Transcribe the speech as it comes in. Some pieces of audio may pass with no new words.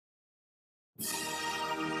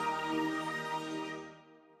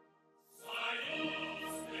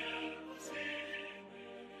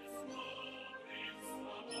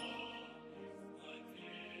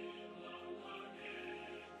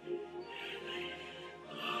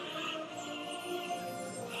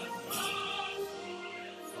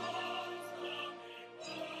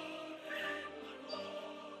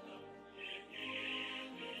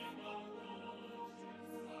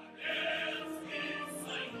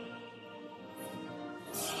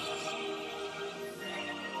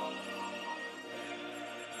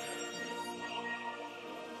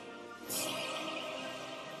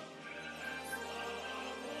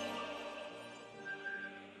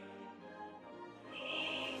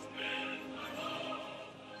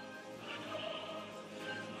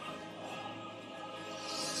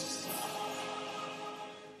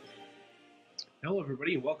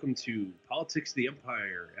everybody, and welcome to Politics of the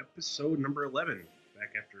Empire, episode number 11.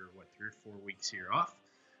 Back after, 3 or 4 weeks here off.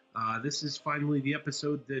 This is finally the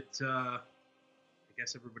episode that I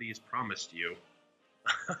guess everybody has promised you.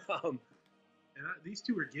 These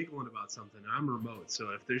two are giggling about something. I'm remote,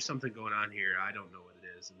 so if there's something going on here, I don't know what it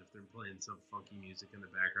is. And if they're playing some funky music in the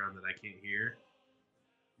background that I can't hear,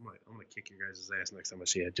 I'm gonna kick your guys' ass next time I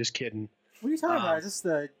see it. Just kidding. What are you talking about?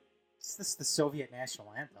 Is this the Soviet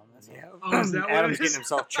national anthem? That's is that what Adam's it is? getting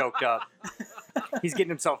himself choked up. He's getting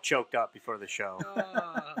himself choked up before the show.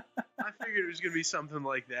 I figured it was gonna be something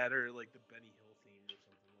like that, or like the Benny Hill theme, or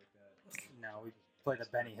something like that. No, we play the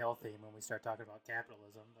Benny Hill theme when we start talking about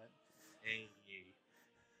capitalism, but Hey,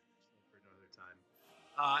 for another time.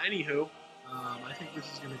 Anywho, I think this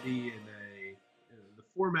is going to be in the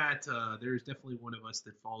format. There's definitely one of us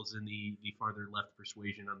that falls in the farther left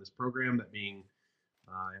persuasion on this program, that being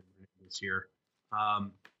this year. I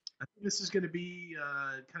think this is going to be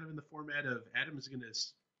kind of in the format of Adam is going to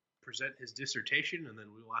present his dissertation, and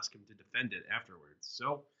then we will ask him to defend it afterwards.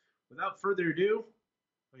 So, without further ado,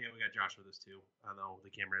 we got Josh with us too. I don't know,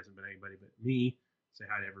 the camera hasn't been anybody but me. Say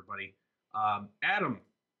hi to everybody. Adam,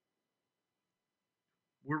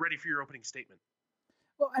 we're ready for your opening statement.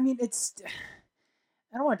 well, I mean, I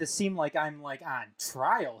don't want it to seem like I'm like on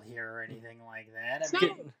trial here or anything like that. It's not.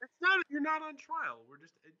 You're not on trial. We're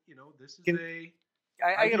just, this is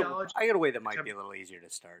I got a way that might be a little easier to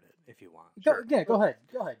start it if you want. Go ahead.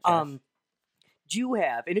 Jeff. Do you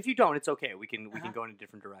have, and if you don't, it's okay. We can go in a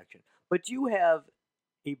different direction. But do you have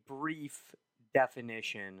a brief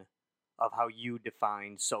definition of how you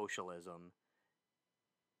define socialism?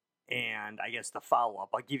 And I guess the follow-up,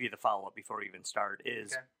 I'll give you the follow-up before we even start,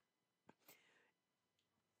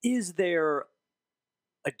 is there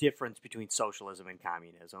a difference between socialism and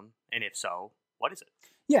communism? And if so, what is it?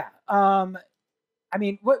 Yeah. I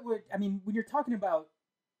mean, when you're talking about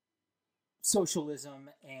socialism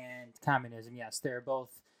and communism, yes, they're both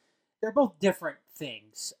different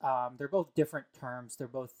things. They're both different terms. They're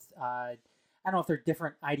both I don't know if they're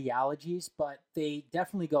different ideologies, but they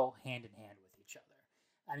definitely go hand in hand with each other.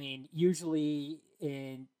 I mean, usually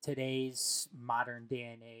in today's modern day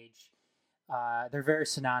and age, they're very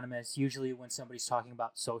synonymous. Usually when somebody's talking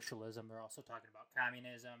about socialism, they're also talking about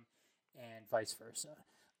communism and vice versa.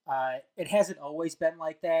 It hasn't always been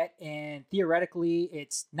like that, and theoretically,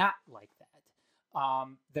 it's not like that.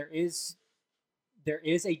 There is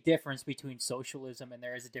a difference between socialism and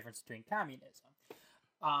there is a difference between communism.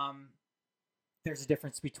 There's a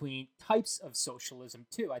difference between types of socialism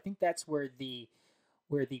too. I think that's where the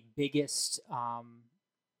biggest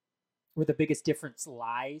difference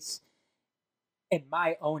lies, in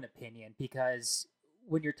my own opinion, because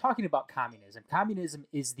when you're talking about communism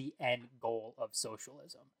is the end goal of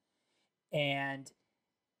socialism. And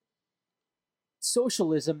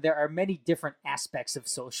socialism, there are many different aspects of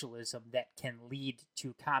socialism that can lead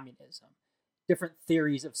to communism. Different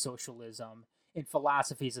theories of socialism and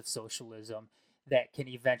philosophies of socialism that can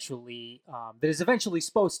eventually, that is eventually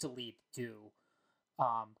supposed to lead to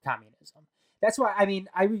communism. That's why, I mean,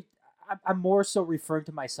 I'm more so referring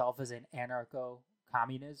to myself as an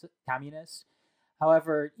anarcho-communist.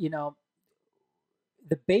 However, the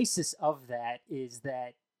basis of that is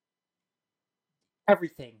that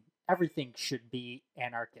everything should be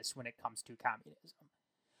anarchist when it comes to communism.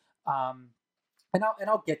 And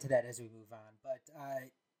I'll get to that as we move on. But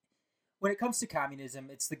when it comes to communism,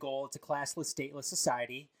 it's the goal. It's a classless, stateless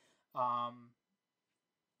society.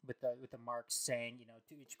 With the Marx saying,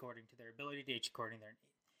 to each according to their ability, to each according to their need.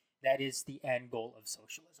 That is the end goal of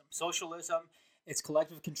socialism. Socialism is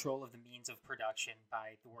collective control of the means of production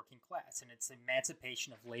by the working class, and it's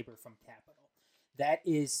emancipation of labor from capital. That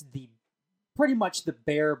is pretty much the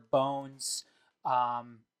bare bones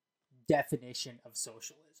definition of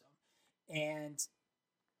socialism. And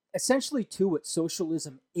essentially, too, what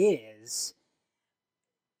socialism is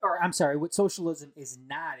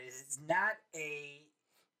not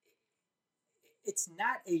it's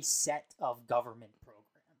not a set of government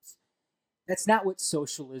programs. That's not what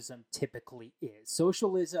socialism typically is.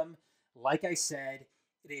 Socialism, like I said,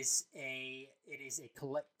 it is a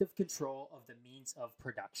collective control of the means of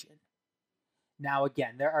production. Now,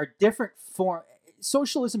 again, there are different forms.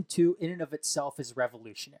 Socialism, too, in and of itself, is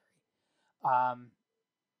revolutionary.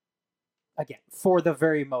 Again, for the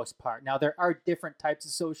very most part. Now, there are different types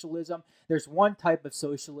of socialism. There's one type of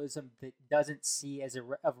socialism that doesn't see as a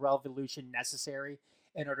revolution necessary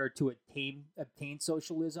in order to obtain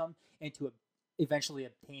socialism and to eventually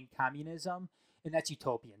obtain communism, and that's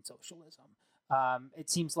utopian socialism. It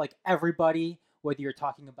seems like everybody whether you're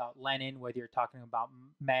talking about Lenin, whether you're talking about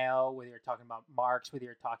Mao, whether you're talking about Marx, whether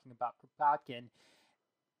you're talking about Kropotkin,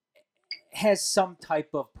 has some type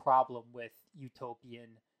of problem with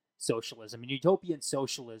utopian socialism. And utopian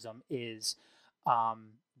socialism is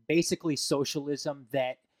basically socialism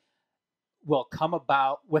that will come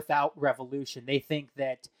about without revolution. They think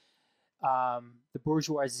that the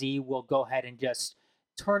bourgeoisie will go ahead and just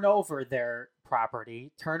turn over their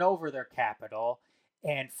property, turn over their capital,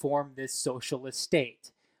 and form this socialist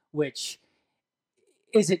state, which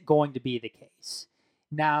isn't going to be the case.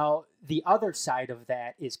 Now, the other side of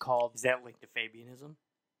that is called... Is that linked to Fabianism?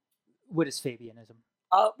 What is Fabianism?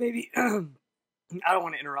 Maybe... I don't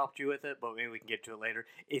want to interrupt you with it, but maybe we can get to it later.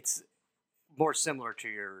 It's more similar to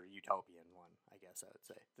your utopian one, I guess I would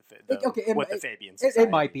say. The Fabian Society. It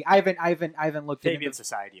might be. I haven't looked into Fabian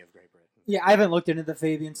Society of Great Britain. Yeah, I haven't looked into the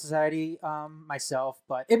Fabian Society myself,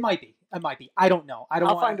 but it might be. I don't know.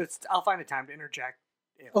 I'll find a time to interject.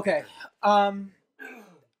 Okay. On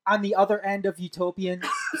the other end of utopian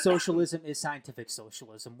socialism is scientific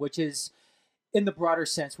socialism, which is, in the broader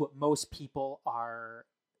sense, what most people are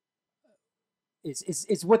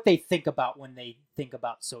is what they think about when they think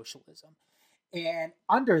about socialism. And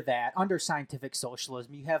under scientific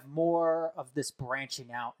socialism, you have more of this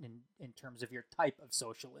branching out in terms of your type of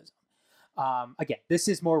socialism. Again, this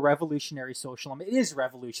is more revolutionary socialism. It is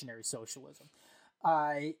revolutionary socialism.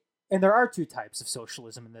 And there are two types of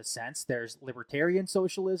socialism in this sense. There's libertarian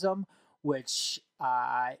socialism, which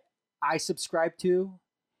I subscribe to,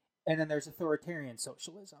 and then there's authoritarian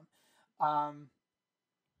socialism.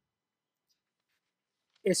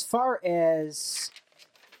 As far as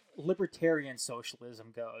libertarian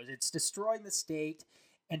socialism goes, it's destroying the state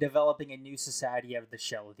and developing a new society out of the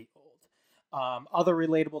shell of the old. Other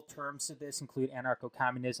relatable terms to this include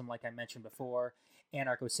anarcho-communism, like I mentioned before,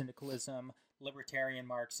 anarcho-syndicalism, libertarian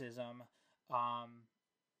Marxism,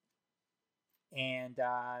 and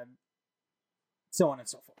so on and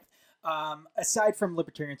so forth. Aside from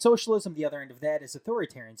libertarian socialism, the other end of that is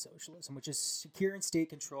authoritarian socialism, which is secure in state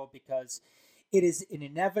control because it is an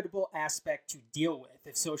inevitable aspect to deal with.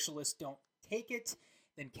 If socialists don't take it,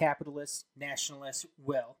 then capitalists, nationalists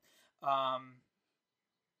will.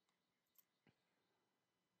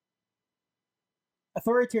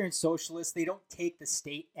 Authoritarian socialists, they don't take the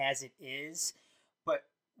state as it is, but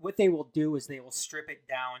what they will do is they will strip it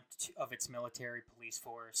down of its military, police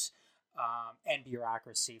force, and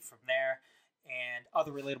bureaucracy from there. And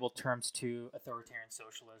other relatable terms to authoritarian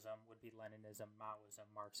socialism would be Leninism, Maoism,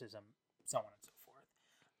 Marxism, so on and so forth.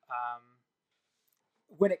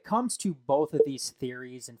 When it comes to both of these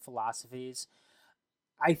theories and philosophies,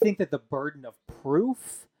 I think that the burden of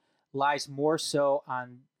proof lies more so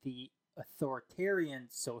on the authoritarian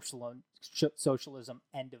socialism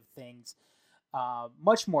end of things,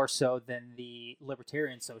 much more so than the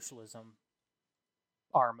libertarian socialism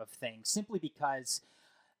arm of things, simply because,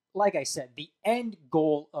 like I said, the end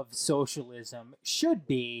goal of socialism should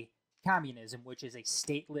be communism, which is a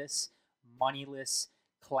stateless, moneyless,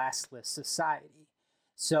 classless society.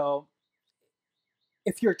 So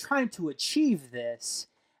if you're trying to achieve this,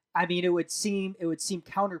 I mean, it would seem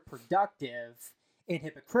counterproductive and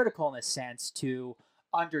hypocritical in a sense to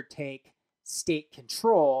undertake state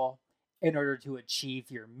control in order to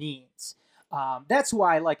achieve your means. That's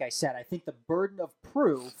why, like I said, I think the burden of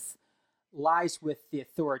proof lies with the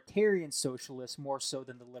authoritarian socialists more so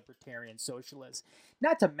than the libertarian socialists.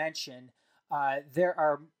 Not to mention, there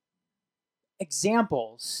are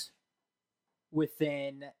examples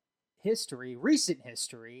within history, recent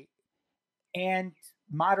history, and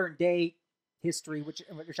modern day history, which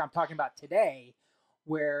I'm talking about today,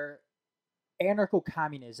 where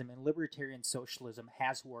anarcho-communism and libertarian socialism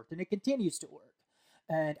has worked, and it continues to work.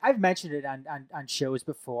 And I've mentioned it on shows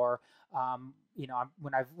before.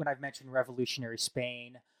 When I've mentioned revolutionary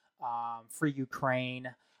Spain, free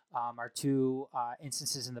Ukraine, are two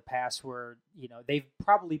instances in the past where they've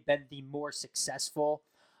probably been the more successful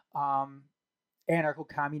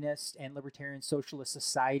anarcho-communist and libertarian socialist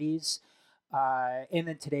societies. And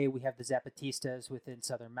then today we have the Zapatistas within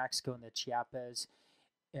southern Mexico and the Chiapas,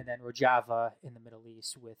 and then Rojava in the Middle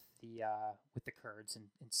East with the Kurds in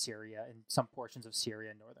Syria and some portions of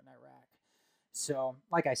Syria and northern Iraq. So,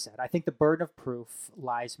 like I said, I think the burden of proof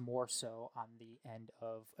lies more so on the end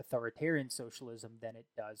of authoritarian socialism than it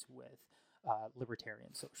does with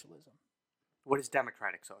libertarian socialism. What is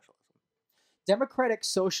democratic socialism? Democratic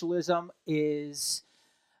socialism is,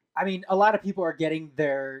 I mean, a lot of people are getting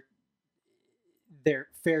their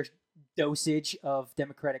fair dosage of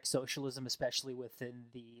democratic socialism, especially within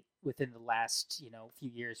the last few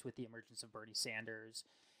years with the emergence of Bernie Sanders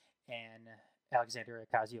and Alexandria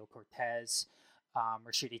Ocasio-Cortez.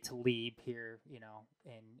 Rashidi Tlaib here,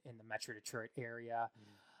 in the Metro Detroit area.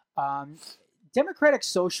 Democratic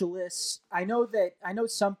socialists. I know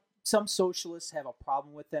some socialists have a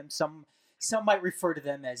problem with them. Some might refer to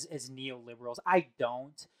them as neoliberals. I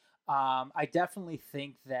don't. I definitely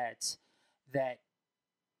think that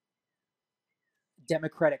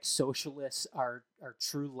democratic socialists are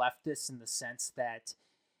true leftists in the sense that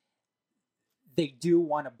they do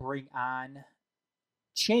want to bring on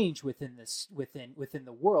change within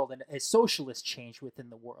the world, and a socialist change within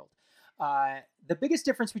the world. The biggest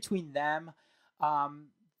difference between them,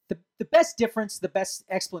 the best difference, the best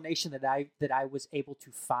explanation that I was able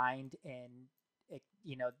to find, and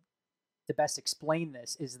the best explain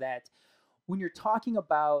this, is that when you're talking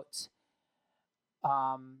about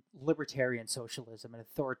libertarian socialism and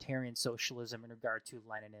authoritarian socialism in regard to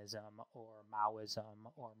Leninism or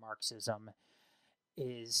Maoism or Marxism,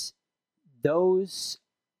 is those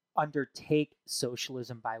undertake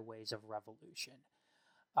socialism by ways of revolution.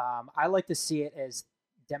 I like to see it as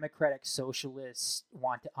democratic socialists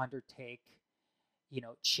want to undertake,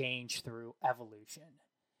 change through evolution.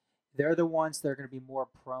 They're the ones that are going to be more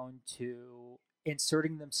prone to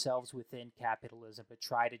inserting themselves within capitalism to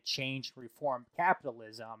try to change, reform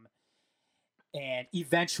capitalism, and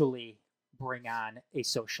eventually bring on a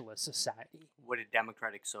socialist society. Would a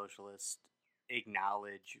democratic socialist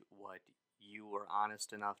acknowledge what you were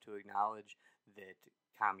honest enough to acknowledge, that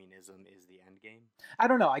communism is the end game? I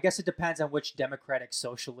don't know. I guess it depends on which democratic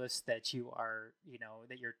socialist that you are,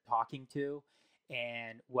 that you're talking to,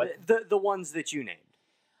 and what the ones that you named.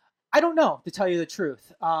 I don't know, to tell you the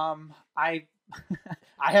truth. I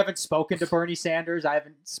haven't spoken to Bernie Sanders. I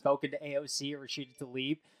haven't spoken to AOC or Rashida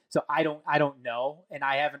Tlaib, so I don't know, and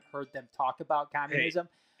I haven't heard them talk about communism.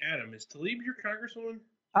 Hey, Adam, is Tlaib your congresswoman?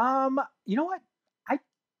 You know what?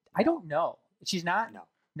 I don't know. She's not.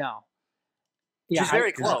 No. Yeah, she's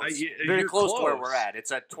very close. Very close to where we're at.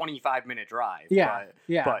 It's a 25-minute drive. Yeah.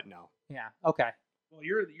 But no. Yeah. Okay. Well,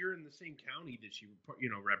 you're in the same county that she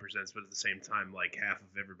represents, but at the same time, like half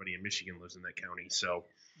of everybody in Michigan lives in that county. So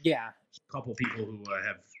yeah, a couple people who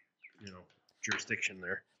have jurisdiction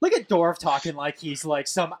there. Look at Dorf talking like he's like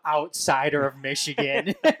some outsider of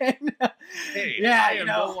Michigan. Hey, yeah, I am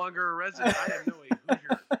no longer a resident. I am a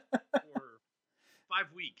Hoosier for 5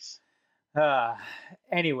 weeks.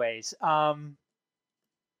 Anyways, I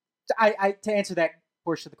to answer that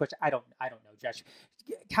portion of the question, I don't know, Josh.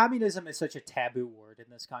 Communism is such a taboo word in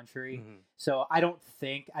this country, so I don't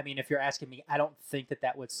think. I mean, if you're asking me, I don't think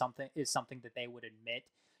that was something that they would admit,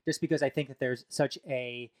 just because I think that there's such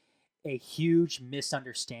a huge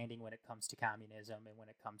misunderstanding when it comes to communism and when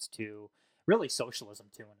it comes to really socialism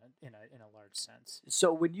too, in a large sense.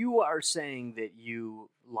 So when you are saying that you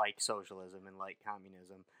like socialism and like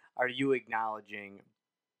communism, are you acknowledging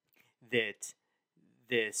that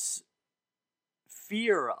this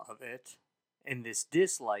fear of it and this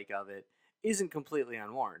dislike of it isn't completely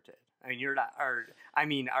unwarranted? I mean, you're not. Are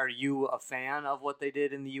you a fan of what they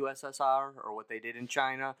did in the USSR, or what they did in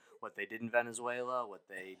China, what they did in Venezuela, what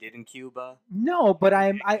they did in Cuba? No, but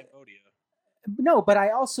I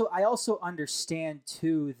also understand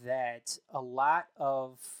too that a lot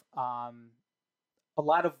of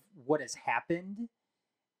what has happened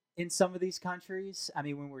in some of these countries. I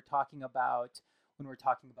mean, when we're talking about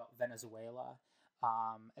Venezuela,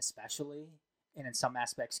 especially, and in some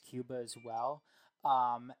aspects Cuba as well,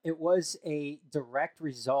 it was a direct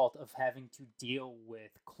result of having to deal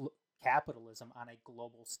with capitalism on a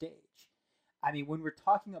global stage. I mean, when we're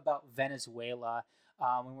talking about Venezuela,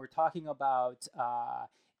 when we're talking about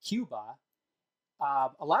Cuba,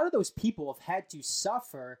 a lot of those people have had to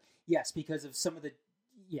suffer, yes, because of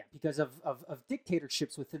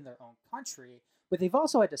dictatorships within their own country, but they've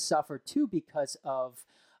also had to suffer too because of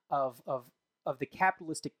the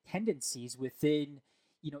capitalistic tendencies within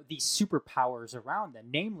these superpowers around them,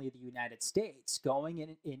 namely the United States, going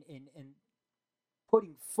in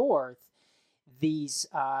putting forth these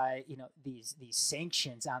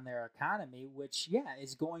sanctions on their economy, which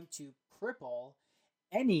is going to cripple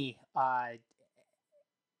any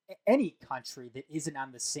country that isn't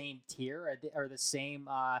on the same tier or the same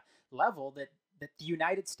level that the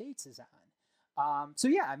United States is on. So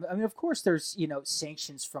yeah, I mean, of course, there's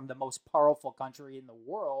sanctions from the most powerful country in the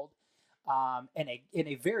world, in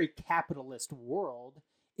a very capitalist world,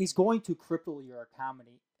 is going to cripple your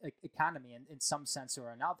economy in some sense or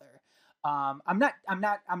another. I'm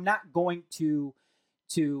not going to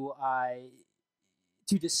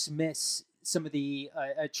dismiss some of the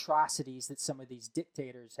atrocities that some of these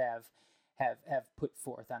dictators have put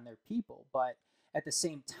forth on their people, but at the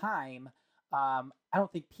same time, I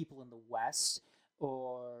don't think people in the West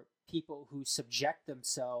or people who subject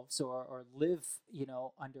themselves or live,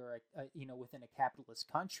 under within a capitalist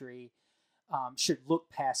country, should look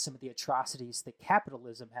past some of the atrocities that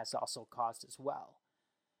capitalism has also caused as well.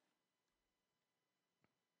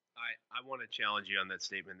 I want to challenge you on that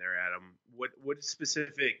statement there, Adam. What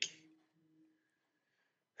specific?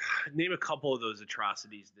 Name a couple of those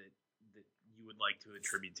atrocities that you would like to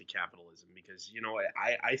attribute to capitalism, because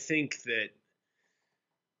I think that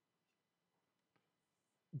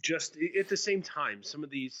just at the same time, some of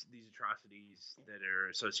these atrocities that are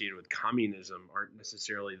associated with communism aren't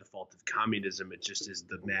necessarily the fault of communism. It just is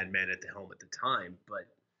the madman at the helm at the time. But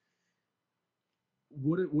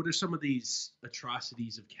what are some of these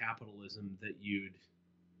atrocities of capitalism that you'd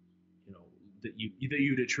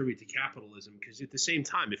attribute to capitalism? Because at the same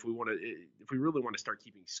time, if we really want to start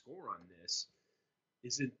keeping score on this,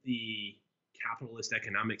 isn't the capitalist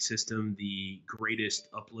economic system the greatest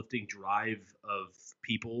uplifting drive of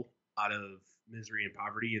people out of misery and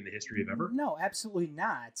poverty in the history of ever? No, absolutely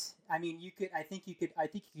not. I mean, I think you could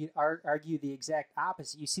argue the exact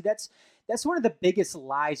opposite. You see, that's one of the biggest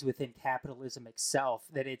lies within capitalism itself,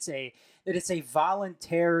 that it's a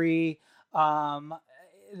voluntary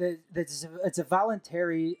it's a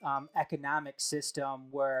voluntary economic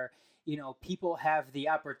system where people have the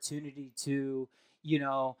opportunity to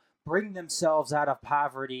bring themselves out of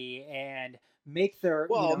poverty and make their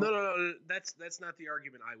no, that's not the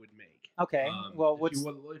argument I would make. Okay, well,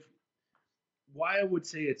 why I would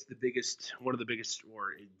say it's one of the biggest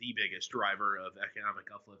or the biggest driver of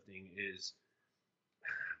economic uplifting is,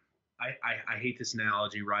 I hate this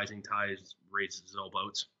analogy, rising tides raises all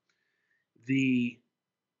boats. The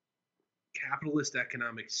capitalist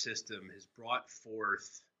economic system has brought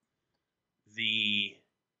forth the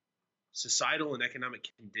societal and economic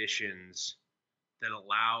conditions that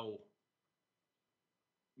allow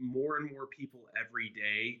more and more people every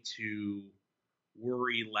day to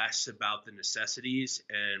worry less about the necessities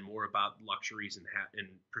and more about luxuries and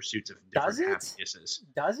pursuits of different happinesses.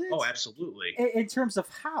 Does it? Oh, absolutely. In terms of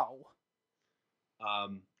how?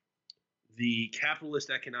 The capitalist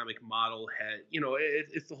economic model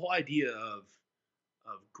it's the whole idea of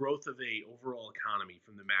growth of a overall economy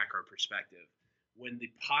from the macro perspective. When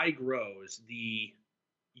the pie grows,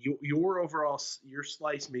 your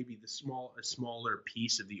slice may be a smaller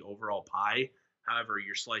piece of the overall pie. However,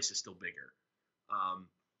 your slice is still bigger.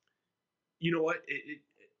 You know what?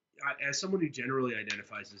 As someone who generally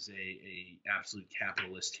identifies as a absolute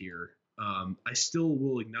capitalist here, I still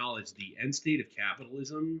will acknowledge the end state of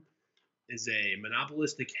capitalism is a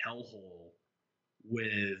monopolistic hellhole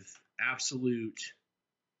with absolute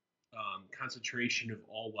concentration of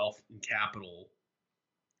all wealth and capital,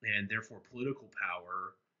 and therefore political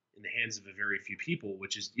power in the hands of a very few people,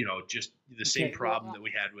 which is just the same problem that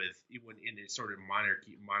we had when in a sort of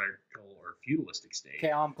monarchical or feudalistic state.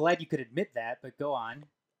 Okay, I'm glad you could admit that, but go on.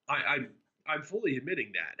 I'm fully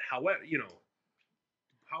admitting that. However,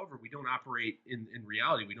 we don't operate in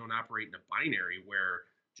reality. We don't operate in a binary where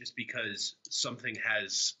just because something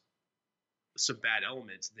has some bad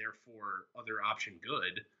elements, therefore other option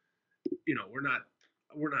good.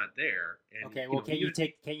 We're not there. And, okay, well, can you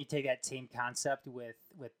take that same concept with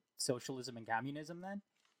socialism and communism then?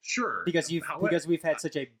 Sure. Because we've had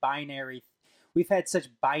such binary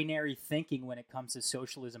thinking when it comes to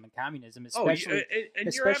socialism and communism,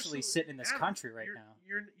 especially sitting in this country right now.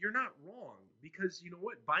 You're not wrong, because you know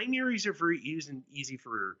what? Binaries are very easy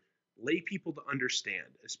for lay people to understand,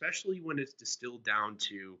 especially when it's distilled down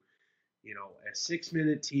to a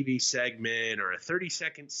 6-minute TV segment or a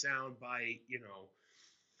 30-second soundbite.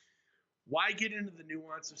 Why get into the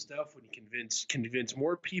nuance of stuff when you convince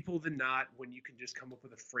more people than not, when you can just come up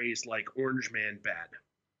with a phrase like "Orange Man bad"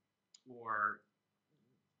 or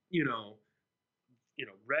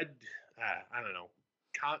red, I don't know,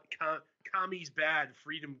 commies bad,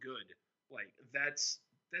 freedom good. Like that's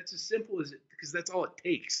as simple as it, because that's all it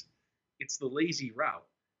takes. It's the lazy route.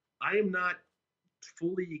 I am not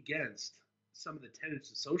fully against some of the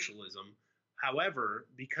tenets of socialism. However,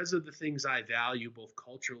 because of the things I value both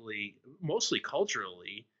mostly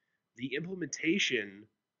culturally, the implementation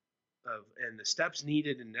of and the steps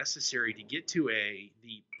needed and necessary to get to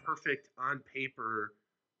the perfect on paper,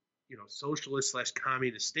 socialist /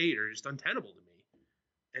 communist state are just untenable to me.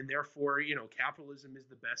 And therefore, capitalism is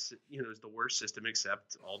the best, is the worst system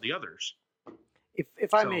except all the others.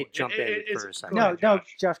 If I may jump in for a second. No,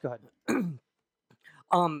 Josh, go ahead.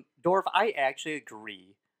 Dorf, I actually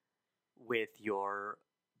agree with your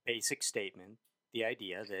basic statement, the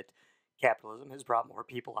idea that capitalism has brought more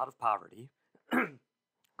people out of poverty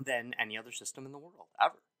than any other system in the world,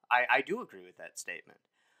 ever. I do agree with that statement.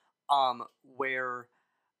 Where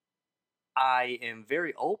I am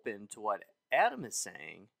very open to what Adam is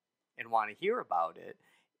saying and want to hear about it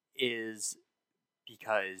is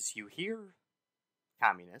because you hear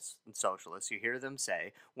communists and socialists, you hear them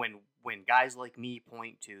say, when guys like me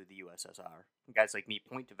point to the USSR, guys like me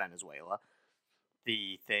point to Venezuela,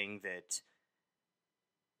 the thing that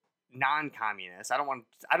non-communists, I don't want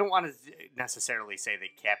to necessarily say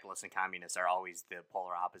that capitalists and communists are always the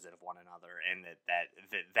polar opposite of one another, and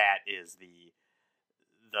that is the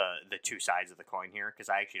two sides of the coin here, because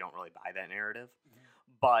I actually don't really buy that narrative. Mm-hmm.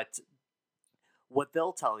 But what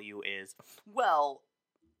they'll tell you is, well,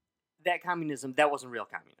 that communism, that wasn't real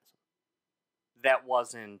communism. That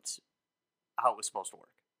wasn't how it was supposed to work.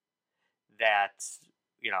 That,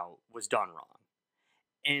 was done wrong.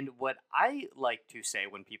 And what I like to say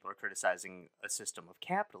when people are criticizing a system of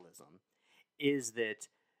capitalism is that,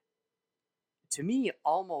 to me,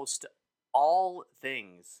 almost all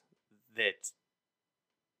things that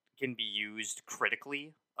can be used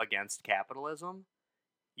critically against capitalism,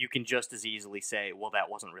 you can just as easily say, well, that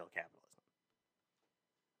wasn't real capitalism.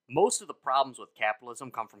 Most of the problems with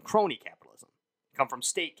capitalism come from crony capitalism, come from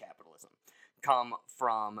state capitalism, come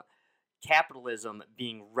from capitalism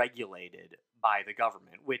being regulated by the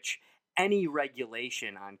government, which any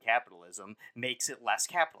regulation on capitalism makes it less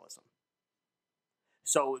capitalism.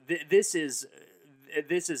 So this is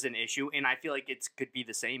an issue, and I feel like it could be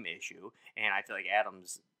the same issue, and I feel like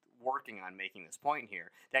Adam's working on making this point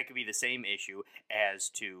here. That could be the same issue as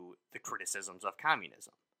to the criticisms of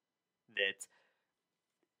communism. That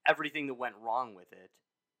everything that went wrong with it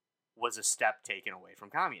was a step taken away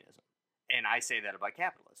from communism. And I say that about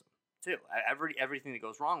capitalism, too. Everything that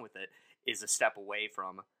goes wrong with it is a step away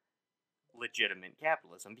from legitimate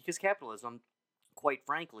capitalism, because capitalism, quite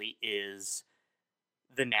frankly, is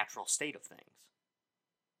the natural state of things.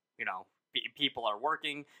 People are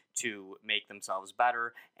working to make themselves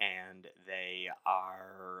better, and they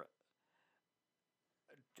are,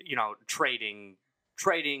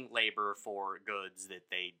 trading labor for goods that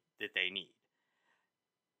they need.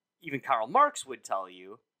 Even Karl Marx would tell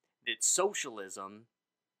you that socialism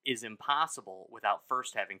is impossible without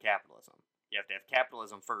first having capitalism. You have to have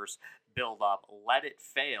capitalism first, build up, let it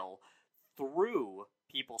fail through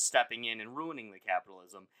people stepping in and ruining the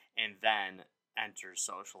capitalism, and then enter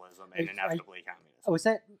socialism and inevitably communism. Oh, was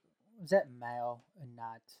that Mao and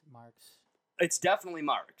not Marx? It's definitely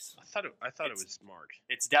Marx. I thought it was Marx.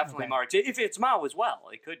 It's definitely Marx. If it's Mao as well,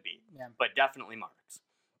 it could be. Yeah. But definitely Marx.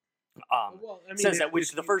 Says that, which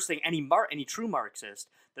is the first thing any true Marxist,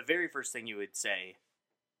 the very first thing you would say,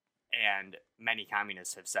 and many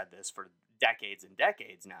communists have said this for decades and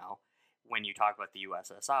decades now, when you talk about the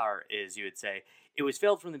USSR, is you would say, it was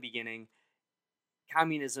failed from the beginning.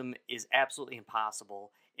 Communism is absolutely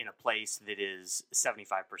impossible in a place that is 75%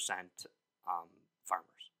 farmers.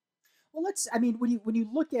 Well, when you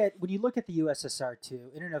look at the USSR too,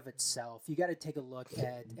 in and of itself, you got to take a look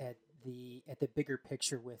at the bigger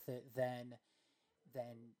picture with it than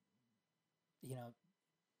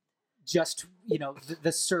just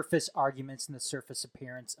the surface arguments and the surface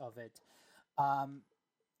appearance of it.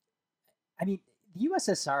 The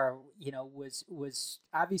USSR, was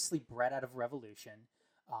obviously bred out of revolution,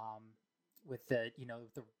 with the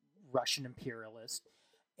Russian imperialist,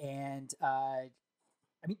 and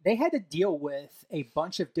they had to deal with a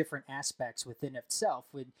bunch of different aspects within itself.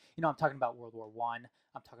 I'm talking about World War I,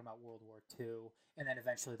 I'm talking about World War II, and then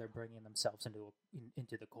eventually they're bringing themselves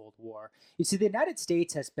into the Cold War. You see, the United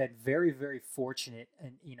States has been very, very fortunate,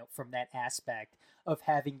 and from that aspect of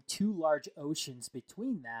having two large oceans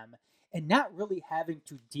between them, and not really having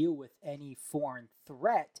to deal with any foreign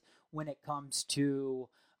threat when it comes to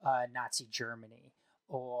Nazi Germany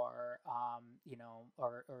or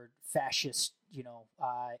fascist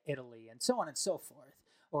Italy and so on and so forth,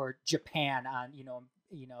 or Japan on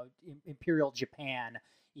Imperial Japan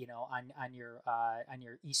on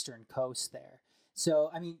your eastern coast there.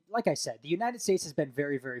 So like I said, the United States has been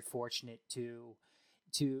very, very fortunate to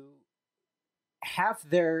have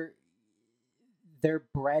their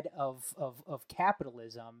bread of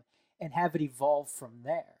capitalism and have it evolve from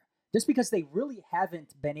there. Just because they really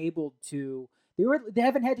haven't been able to, they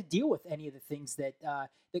haven't had to deal with any of the things that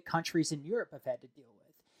that countries in Europe have had to deal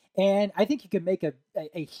with. And I think you can make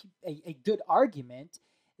a good argument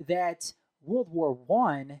that World War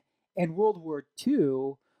I and World War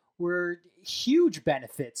II were huge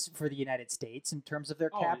benefits for the United States in terms of their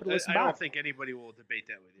capitalist model. I don't think anybody will debate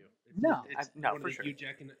that with you. It's one of the huge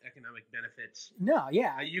economic benefits. No,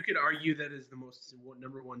 yeah. You could argue that is the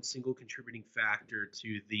number one single contributing factor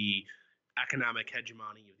to the economic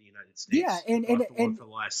hegemony of the United States. Yeah, and for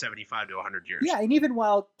the last 75 to 100 years. Yeah, and even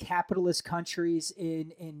while capitalist countries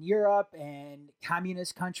in Europe and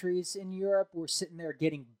communist countries in Europe were sitting there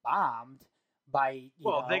getting bombed by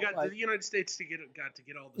they got the United States got to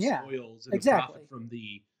get all the spoils and exactly. the profit from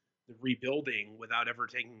the rebuilding without ever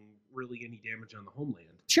taking really any damage on the homeland.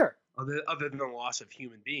 Sure. Other than the loss of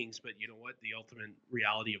human beings, but you know what? The ultimate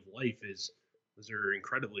reality of life is they're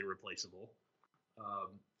incredibly replaceable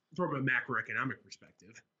from a macroeconomic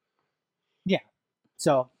perspective. Yeah.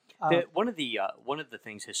 So one of the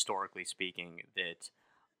things historically speaking that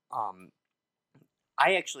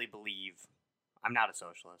I actually believe, I'm not a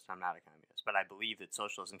socialist, I'm not a communist, but I believe that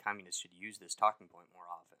socialists and communists should use this talking point more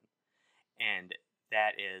often. And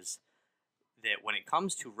that is that when it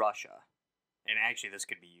comes to Russia, and actually this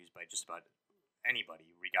could be used by just about anybody,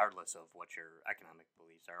 regardless of what your economic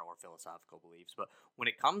beliefs are or philosophical beliefs, but when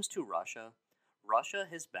it comes to Russia, Russia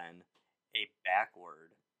has been a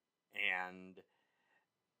backward and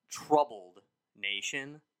troubled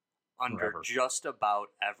nation under just about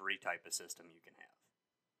every type of system you can have.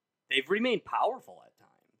 They've remained powerful at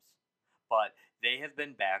times, but they have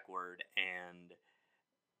been backward and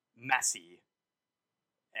messy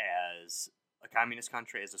as a communist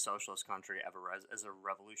country, as a socialist country, as a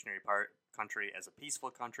revolutionary country, as a peaceful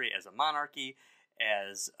country, as a monarchy,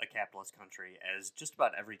 as a capitalist country, as just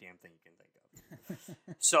about every damn thing you can think of.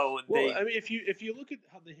 So, if you look at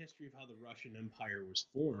how the history of how the Russian Empire was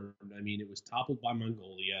formed, I mean, it was toppled by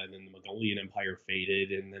Mongolia, and then the Mongolian Empire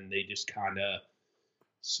faded, and then they just kind of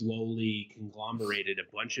slowly conglomerated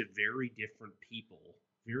a bunch of very different people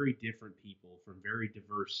from very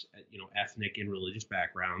diverse, ethnic and religious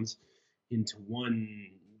backgrounds into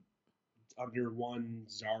under one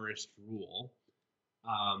czarist rule.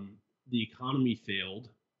 The economy failed,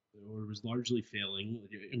 or was largely failing.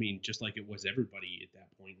 I mean, just like it was everybody at that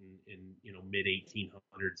point in mid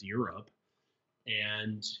 1800s Europe,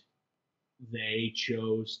 and they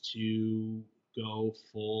chose to go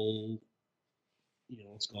full,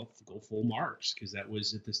 let's go full Marx, because that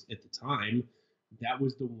was at the time. That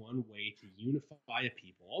was the one way to unify a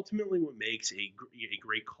people. Ultimately, what makes a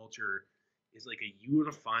great culture is like a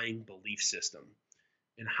unifying belief system.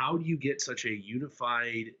 And how do you get such a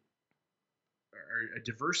unified or a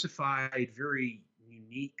diversified, very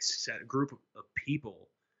unique group of people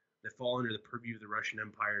that fall under the purview of the Russian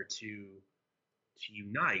Empire to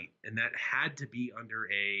unite? And that had to be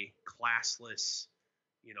under a classless,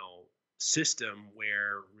 system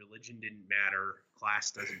where religion didn't matter,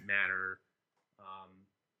 class doesn't matter,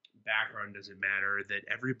 background doesn't matter, that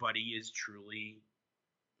everybody is truly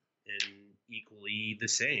and equally the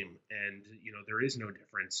same. And, there is no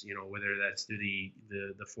difference, whether that's through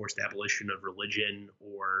the forced abolition of religion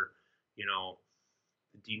or,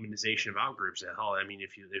 the demonization of outgroups. Hell, I mean,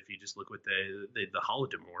 if you just look with the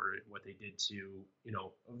Holodomor, what they did to,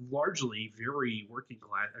 largely very working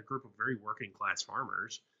class, a group of very working class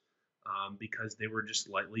farmers, because they were just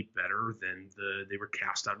slightly better than they were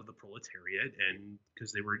cast out of the proletariat, and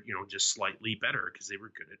because they were, just slightly better because they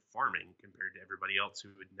were good at farming compared to everybody else who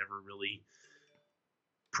had never really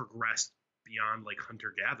progressed beyond like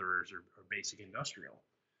hunter-gatherers or basic industrial.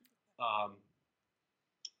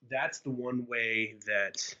 That's the one way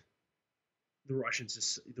that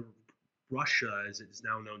Russia, as it is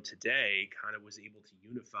now known today, kind of was able to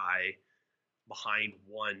unify behind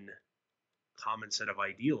one common set of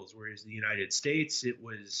ideals, whereas the United States, it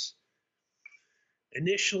was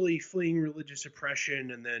initially fleeing religious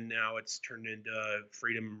oppression, and then now it's turned into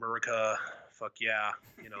freedom America, fuck yeah,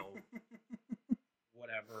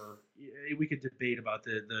 whatever. We could debate about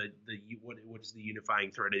what is the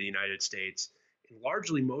unifying thread of the United States. And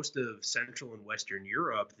largely most of Central and Western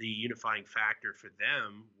Europe, the unifying factor for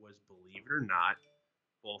them was, believe it or not,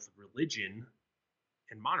 both religion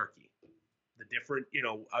and monarchy. The different,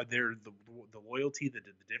 the loyalty, the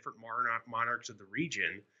different monarchs of the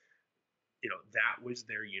region, that was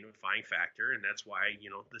their unifying factor. And that's why,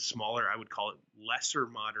 the smaller, I would call it lesser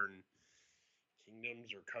modern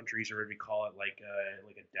kingdoms or countries, or whatever you call it, like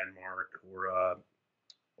a Denmark or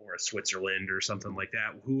a Switzerland or something like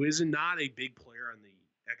that, who is not a big player on the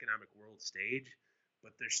economic world stage,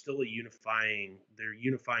 but there's still their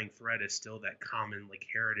unifying thread is still that common like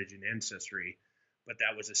heritage and ancestry. But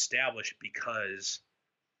that was established because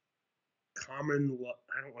I don't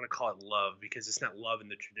want to call it love, because it's not love in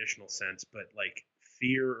the traditional sense, but like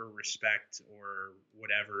fear or respect or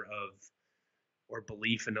whatever or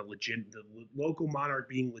belief in the local monarch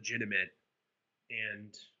being legitimate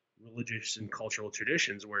and religious and cultural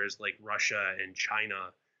traditions, whereas like Russia and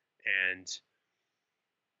China and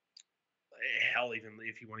hell, even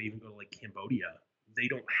if you want to even go to like Cambodia, they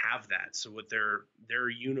don't have that. So what they're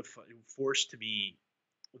forced to be,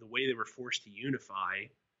 the way they were forced to unify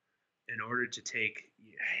in order to take,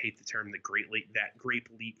 I hate the term, that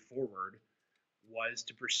great leap forward, was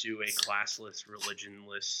to pursue a classless,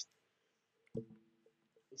 religionless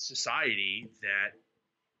society that,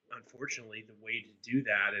 unfortunately, the way to do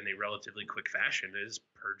that in a relatively quick fashion is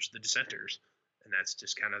purge the dissenters. And that's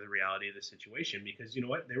just kind of the reality of the situation, because you know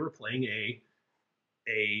what? They were playing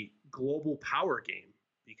a global power game,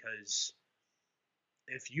 because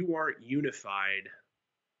if you aren't unified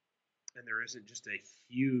and there isn't just a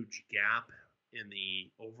huge gap in the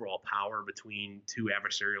overall power between two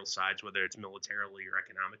adversarial sides, whether it's militarily or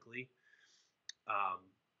economically,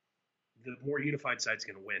 the more unified side's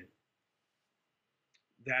going to win.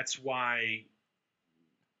 That's why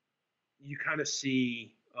you kind of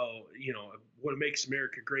see, what makes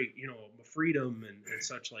America great, freedom and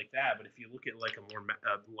such like that. But if you look at like a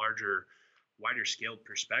larger, wider scaled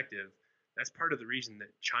perspective, that's part of the reason that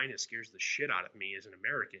China scares the shit out of me as an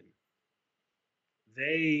American.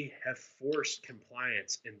 They have forced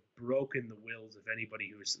compliance and broken the wills of anybody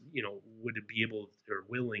who's, would be able or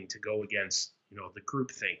willing to go against, the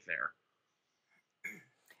groupthink there.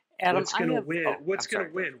 Adam, what's going to win? What's going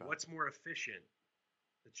to win? What's more efficient?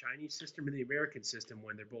 The Chinese system and the American system,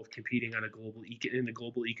 when they're both competing on in a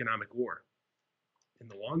global economic war. In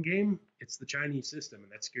the long game, it's the Chinese system,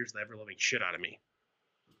 and that scares the ever-loving shit out of me.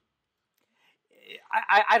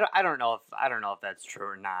 I don't know if that's true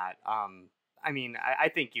or not. I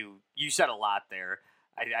think you said a lot there.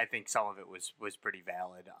 I think some of it was pretty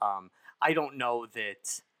valid. I don't know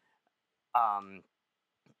that.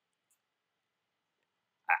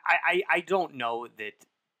 I don't know that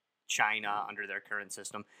China, under their current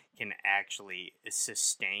system, can actually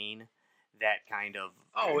sustain that kind of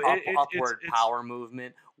upward power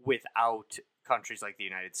movement without countries like the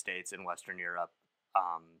United States and Western Europe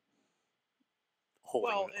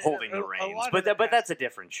holding the reins. But that's a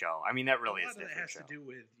different show. I mean, that really is a different show. That has to do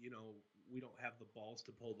with, we don't have the balls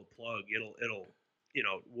to pull the plug. It'll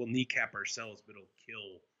we'll kneecap ourselves, but it'll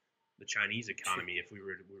kill the Chinese economy if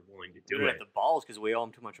we're willing to do it. We don't have the balls because we owe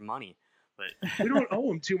them too much money. But we don't owe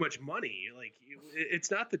them too much money. Like, it's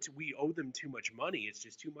not that we owe them too much money. It's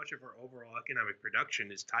just too much of our overall economic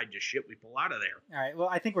production is tied to shit we pull out of there. All right. Well,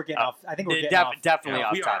 I think we're getting off. I think we're getting off. Definitely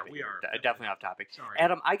off topic. We are definitely off topic. Sorry,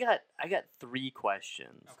 Adam. I got 3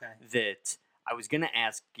 questions. Okay. That I was going to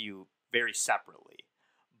ask you very separately,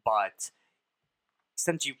 but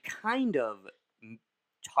since you kind of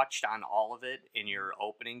touched on all of it in your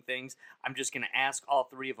opening things, I'm just going to ask all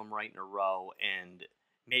 3 of them right in a row, and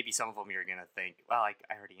maybe some of them you're going to think, well, I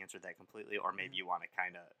already answered that completely, or maybe you want to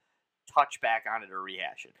kind of touch back on it or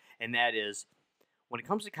rehash it. And that is, when it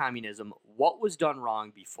comes to communism, what was done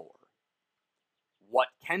wrong before? What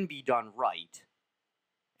can be done right?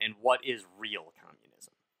 And what is real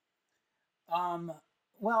communism?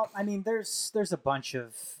 Well, I mean, there's a bunch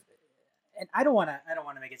of, and I don't want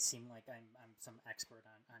to make it seem like I'm some expert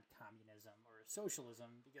on communism or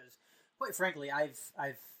socialism, because quite frankly, I'm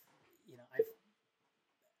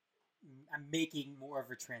making more of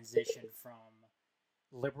a transition from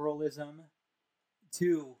liberalism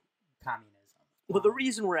to communism. Well, the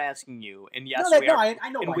reason we're asking you, and yes, I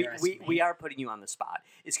know why you're asking me. We are putting you on the spot,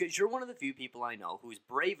 is because you're one of the few people I know who's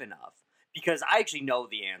brave enough, because I actually know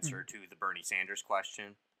the answer to the Bernie Sanders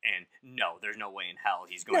question, and no, there's no way in hell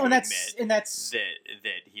he's going to admit that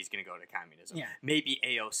he's going to go to communism. Yeah. Maybe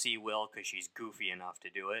AOC will, because she's goofy enough to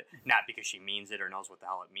do it, not because she means it or knows what the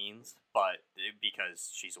hell it means, but because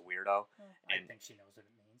she's a weirdo. I think she knows what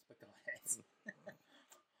it means, but go ahead.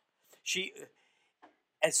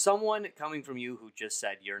 As someone coming from you who just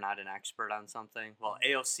said you're not an expert on something, well,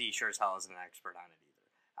 AOC sure as hell isn't an expert on it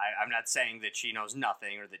either. I'm not saying that she knows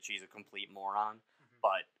nothing or that she's a complete moron,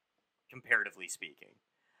 but comparatively speaking.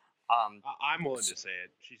 I'm willing to say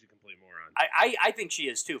it. She's a complete moron. I think she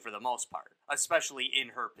is too, for the most part, especially in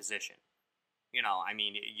her position. I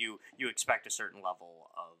mean, you expect a certain level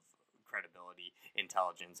of credibility,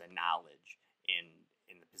 intelligence, and knowledge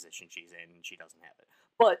in the position she's in, and she doesn't have it.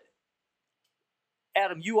 But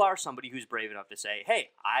Adam, you are somebody who's brave enough to say,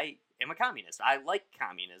 hey, I am a communist. I like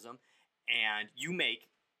communism, and you make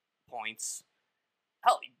points.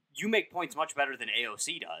 Hell, you make points much better than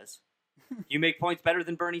AOC does. You make points better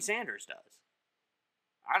than Bernie Sanders does.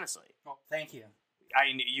 Honestly. Well, thank you.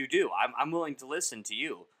 You do. I'm willing to listen to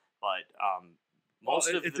you, but most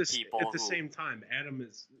of the people at the same time, Adam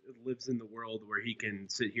lives in the world where he can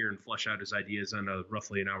sit here and flesh out his ideas on a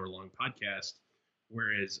roughly an hour-long podcast,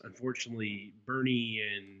 whereas unfortunately Bernie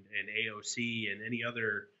and AOC and any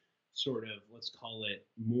other sort of, let's call it,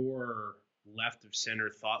 more left of center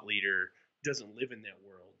thought leader doesn't live in that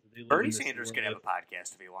world. They live Bernie in this Sanders world could have of- a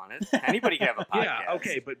podcast if he wanted. Anybody could have a podcast. Yeah,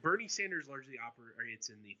 okay, but Bernie Sanders largely operates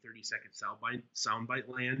in the 30-second soundbite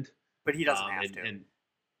land. But he doesn't have and, to. And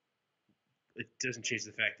it doesn't change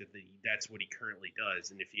the fact that that's what he currently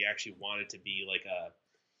does. And if he actually wanted to be like a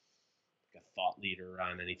thought leader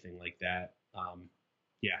on anything like that,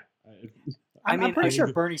 yeah. I'm pretty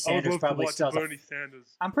sure Bernie Sanders probably still has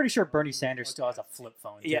Sanders. I'm pretty sure Bernie Sanders still has a flip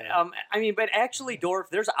phone. Too. Yeah, but actually, Dorf,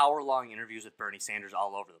 there's hour-long interviews with Bernie Sanders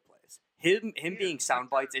all over the place. Him being sound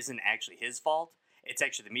bites isn't actually his fault. It's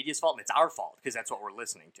actually the media's fault, and it's our fault because that's what we're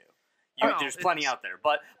listening to. There's plenty out there,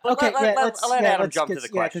 but okay, let Adam jump to the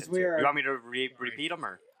question. You want me to repeat them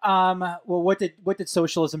or? Well, what did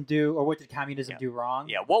socialism do, or what did communism do wrong?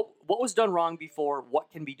 Yeah, what was done wrong before?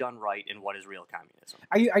 What can be done right, and what is real communism?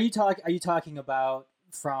 Are you talking about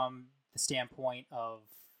from the standpoint of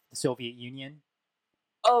the Soviet Union?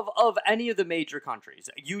 Of any of the major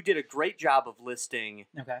countries, you did a great job of listing.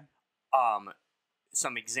 Okay.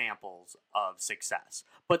 Some examples of success,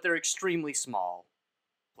 but they're extremely small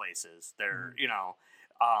places. They're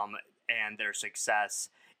and their success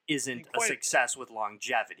isn't a success with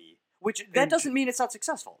longevity. Which that doesn't mean it's not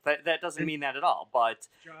successful. That doesn't mean that at all. But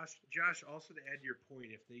Josh, also to add to your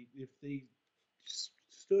point, if they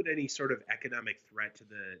stood any sort of economic threat to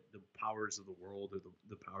the powers of the world or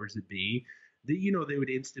the powers that be, they would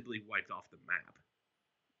instantly wipe off the map.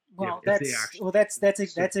 Well, that's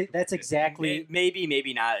exactly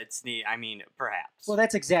maybe not. Perhaps. Well,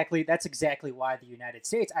 that's exactly why the United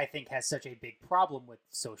States, I think, has such a big problem with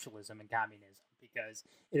socialism and communism, because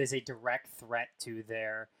it is a direct threat to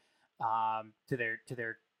their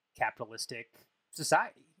capitalistic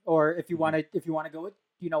society. Or if you want to go with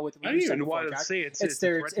with I don't even want to say it's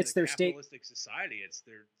their state capitalistic society. It's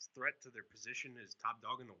their threat to their position as top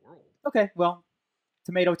dog in the world. Okay, well.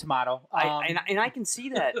 Tomato. And I can see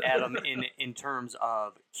that, Adam, in terms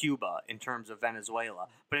of Cuba, in terms of Venezuela.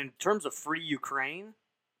 But in terms of free Ukraine,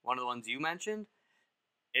 one of the ones you mentioned,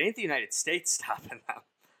 it ain't the United States stopping them.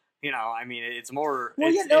 It's more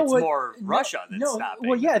more Russia that's stopping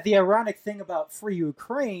Well, yeah, them. the ironic thing about free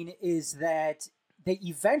Ukraine is that they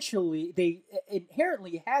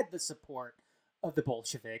inherently had the support of the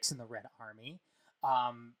Bolsheviks and the Red Army.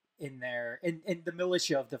 In the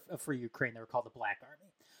militia of Free Ukraine, they were called the Black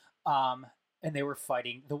Army, and they were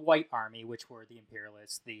fighting the White Army, which were the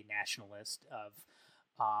imperialists, the nationalists of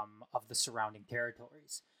the surrounding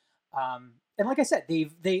territories. And like I said,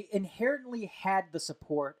 they inherently had the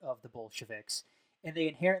support of the Bolsheviks, and they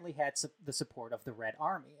inherently had the support of the Red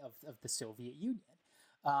Army of the Soviet Union.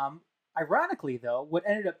 Ironically, though, what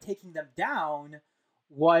ended up taking them down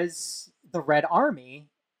was the Red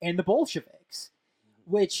Army and the Bolsheviks,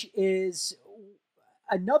 which is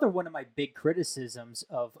another one of my big criticisms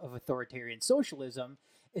of authoritarian socialism,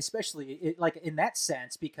 especially in that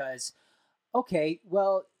sense, because, okay,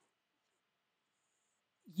 well,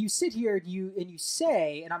 you sit here and you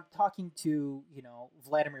say, and I'm talking to,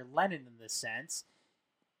 Vladimir Lenin in this sense,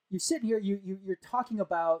 you sit here, you're talking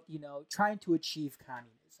about, trying to achieve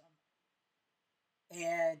communism.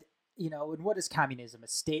 And, and what is communism? A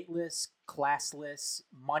stateless, classless,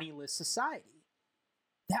 moneyless society.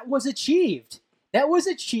 That was achieved. That was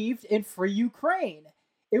achieved in free Ukraine.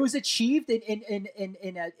 It was achieved and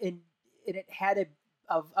it had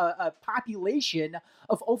a population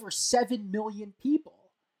of over 7 million people.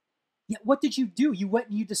 Yet what did you do? You went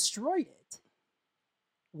and you destroyed it.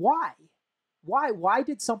 Why? Why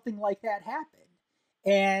did something like that happen?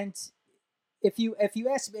 And if you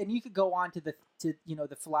ask, and you could go on to the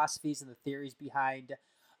philosophies and the theories behind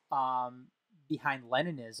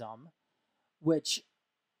Leninism, which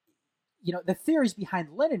the theories behind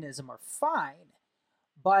Leninism are fine,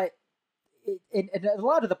 but and a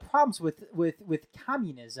lot of the problems with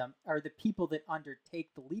communism are the people that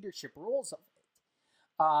undertake the leadership roles of it.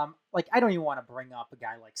 I don't even want to bring up a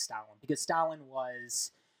guy like Stalin, because Stalin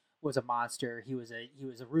was a monster. He was a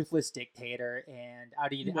ruthless dictator, and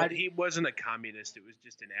he wasn't a communist. It was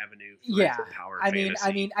just an avenue for power. I mean,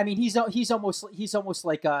 he's almost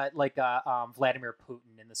like a Vladimir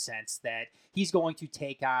Putin, in the sense that he's going to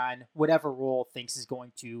take on whatever role thinks is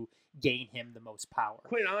going to gain him the most power.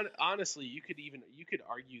 Quite honestly, you could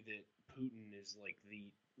argue that Putin is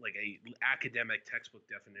like a academic textbook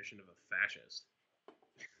definition of a fascist.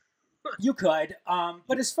 You could,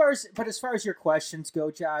 but as far as your questions go,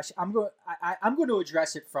 Josh, I'm going to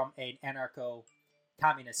address it from an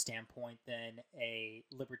anarcho-communist standpoint than a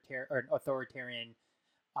libertarian or an authoritarian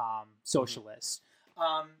socialist.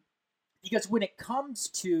 Because when it comes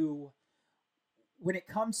to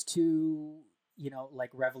like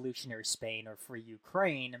revolutionary Spain or free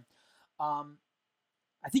Ukraine,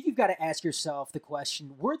 I think you've got to ask yourself the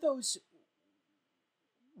question: were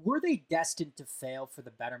they destined to fail for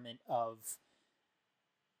the betterment of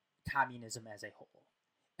communism as a whole?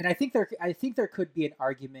 And I think there could be an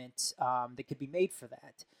argument that could be made for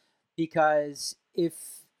that, because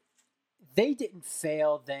if they didn't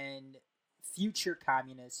fail, then future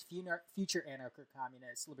communists, future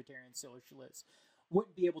anarcho-communists, libertarian socialists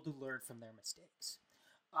wouldn't be able to learn from their mistakes.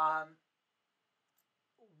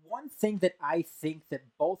 One thing that I think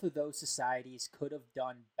that both of those societies could have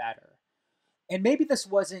done better, and maybe this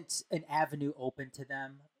wasn't an avenue open to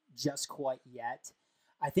them just quite yet,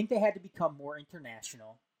 I think they had to become more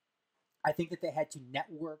international. I think that they had to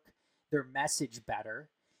network their message better,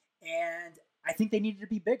 and I think they needed to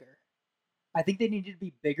be bigger. I think they needed to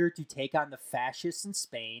be bigger to take on the fascists in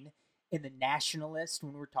Spain and the nationalists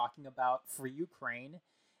when we're talking about free Ukraine,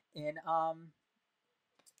 and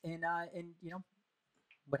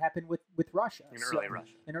what happened with Russia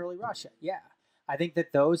in early Russia. Yeah, I think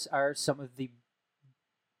that those are some of the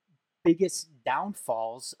biggest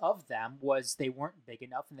downfalls of them. Was they weren't big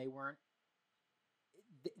enough, and they weren't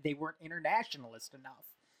internationalist enough.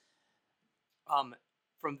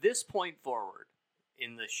 From this point forward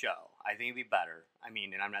in the show, I think it'd be better. I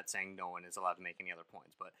mean, and I'm not saying no one is allowed to make any other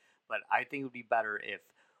points, but I think it would be better if,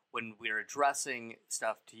 when we're addressing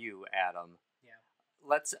stuff to you, Adam,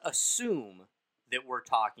 let's assume that we're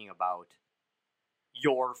talking about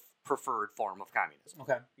your preferred form of communism.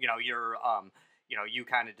 Okay. You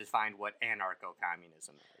kind of defined what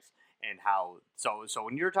anarcho-communism is, and how. So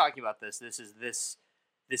when you're talking about this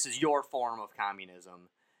is your form of communism.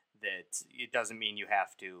 That it doesn't mean you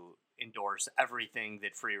have to endorse everything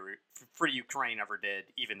that Free Ukraine ever did,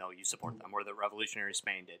 even though you support them, or that Revolutionary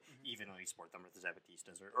Spain did, even though you support them, or the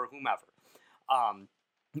Zapatistas, or whomever.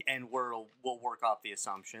 And we'll work off the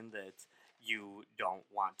assumption that you don't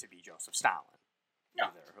want to be Joseph Stalin,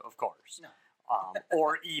 either, of course. No.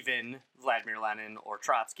 Or even Vladimir Lenin or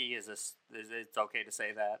Trotsky. Is it okay to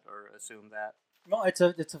say that or assume that? Well, it's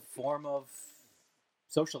a form of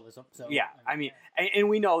socialism. So yeah, I mean, and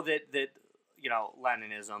we know that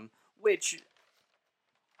Leninism, which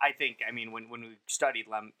I think, I mean, when we studied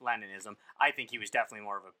Leninism, I think he was definitely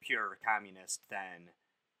more of a pure communist than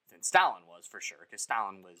Stalin was, for sure, because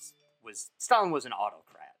Stalin was an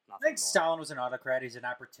autocrat. I think Stalin was an autocrat. He's an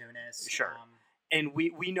opportunist. Sure. And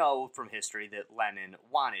we know from history that Lenin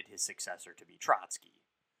wanted his successor to be Trotsky.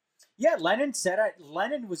 Yeah, Lenin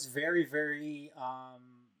was very, very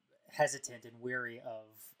hesitant and weary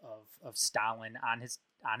of Stalin on his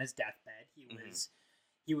deathbed.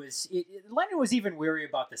 Lenin was even weary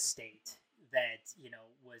about the state that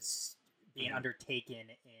was being undertaken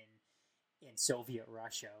in Soviet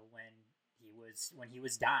Russia when he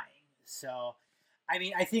was dying. So, I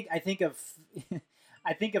mean, I think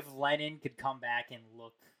if Lenin could come back and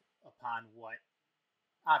look upon what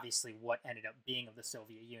ended up being of the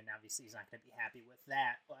Soviet Union, obviously he's not going to be happy with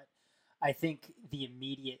that, but I think the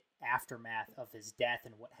immediate aftermath of his death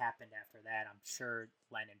and what happened after that, I'm sure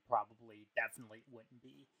Lenin definitely wouldn't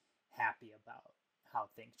be happy about how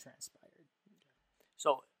things transpired.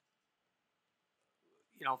 So,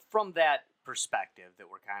 from that perspective that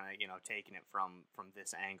we're kind of, taking it from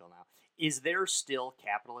this angle now, is there still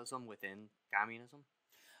capitalism within communism?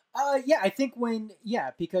 Yeah, I think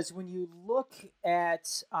because when you look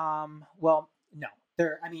at,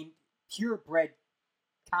 purebred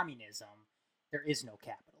communism, there is no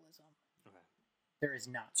capitalism. Okay. There is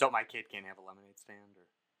none. So my kid can't have a lemonade stand, or?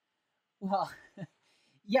 Well,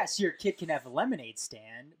 yes, your kid can have a lemonade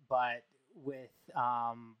stand, but with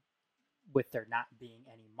there not being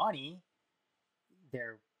any money,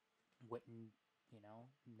 there wouldn't,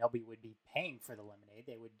 nobody would be paying for the lemonade.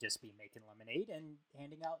 They would just be making lemonade and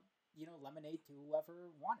handing out, lemonade to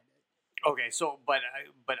whoever wanted it. Okay, so but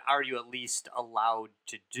are you at least allowed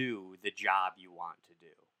to do the job you want to do?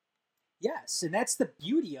 Yes, and that's the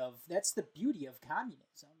beauty of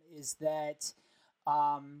communism is that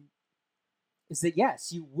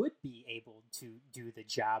yes, you would be able to do the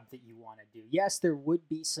job that you want to do. Yes, there would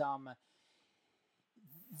be some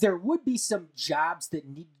jobs that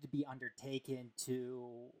needed to be undertaken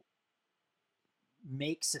to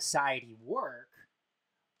make society work,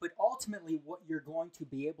 but ultimately what you're going to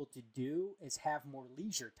be able to do is have more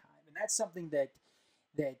leisure time. And that's something that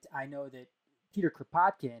I know that Peter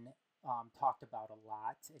Kropotkin talked about a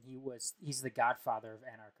lot, and he's the godfather of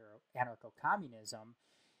anarcho-communism.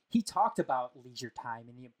 He talked about leisure time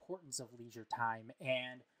and the importance of leisure time,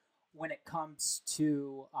 and when it comes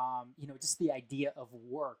to just the idea of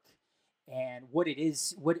work and what it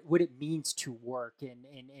is, what it means to work, and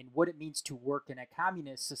what it means to work in a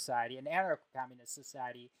communist society, an anarcho-communist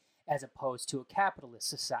society, as opposed to a capitalist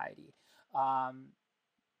society.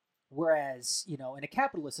 Whereas, in a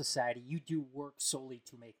capitalist society, you do work solely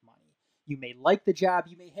to make money. You may like the job,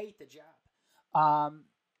 you may hate the job.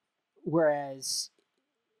 Whereas,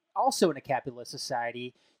 also in a capitalist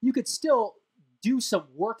society, you could still do some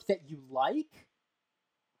work that you like,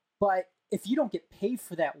 but if you don't get paid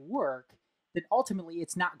for that work, then ultimately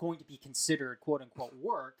it's not going to be considered quote unquote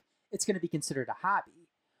work. It's going to be considered a hobby.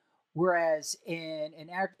 Whereas in an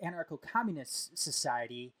anarcho-communist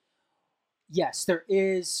society, yes, there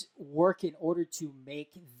is work in order to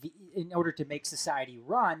make society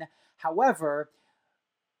run. However,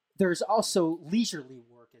 there's also leisurely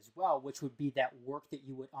work as well, which would be that work that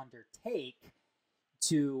you would undertake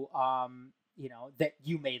to that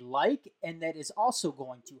you may like, and that is also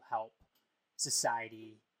going to help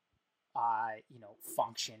society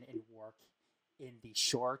function and work in the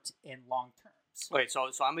short and long terms. Okay,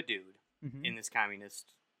 so I'm a dude Mhm. in this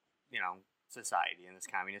communist, society, in this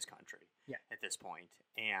communist country. Yeah. At this point,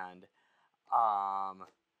 and I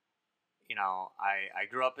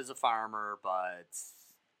grew up as a farmer, but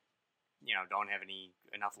don't have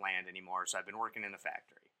enough land anymore, so I've been working in a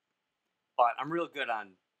factory. But I'm real good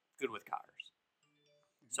with cars.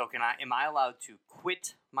 So am I allowed to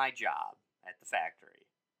quit my job at the factory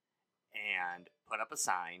and put up a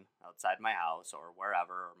sign outside my house or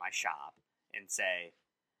wherever, or my shop, and say,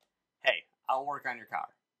 hey, I'll work on your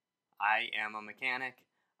car. I am a mechanic.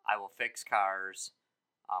 I will fix cars.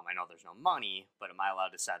 I know there's no money, but am I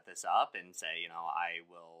allowed to set this up and say, I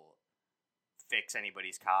will fix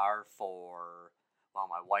anybody's car for,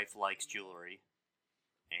 my wife likes jewelry,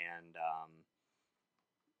 and,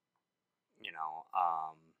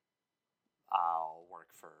 I'll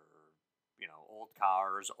work for, old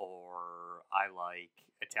cars, or I like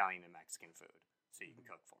Italian and Mexican food, so you can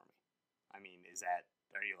cook for me. I mean,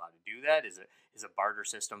 are you allowed to do that? Is a barter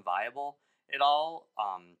system viable at all?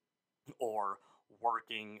 Or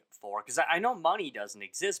working for, because I know money doesn't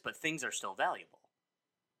exist, but things are still valuable.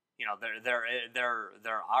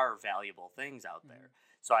 There are valuable things out there.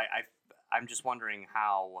 So I'm just wondering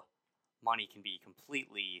how money can be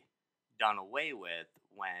completely done away with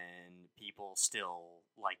when people still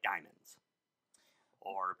like diamonds,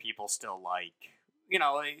 or people still like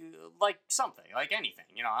something, like anything.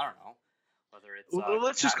 I don't know. Whether it's well,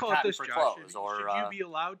 let's just call it this, for Josh. clothes, Should or you be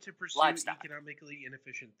allowed to pursue livestock. economically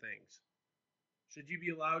inefficient things? Should you be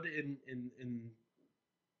allowed in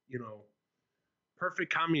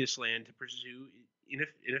perfect communist land to pursue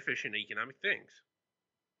inefficient economic things?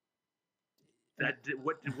 That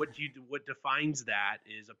what defines that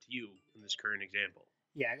is up to you in this current example.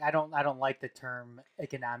 Yeah, I don't like the term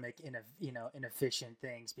economic inefficient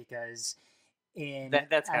things, because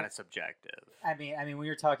that's kind of subjective. I mean, when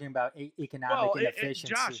you're talking about economic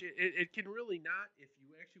inefficiency, Josh, it can really not, if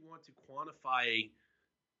you actually want to quantify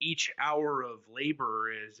each hour of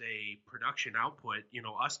labor as a production output.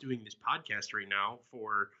 Us doing this podcast right now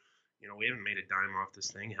for, we haven't made a dime off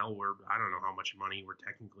this thing. Hell, I don't know how much money we're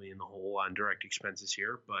technically in the hole on direct expenses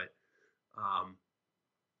here, but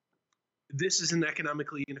this is an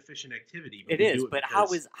economically inefficient activity. It is, but how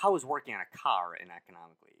is working on a car an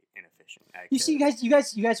economically inefficient activity? You see,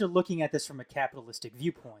 you guys are looking at this from a capitalistic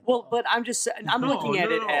viewpoint. Well, but I'm looking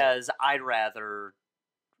at it as I'd rather,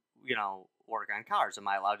 work on cars. Am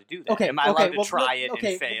I allowed to do that? Okay, Am I allowed to try it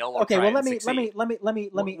and fail? Okay, or well, try let and me succeed? let me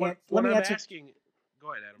answer.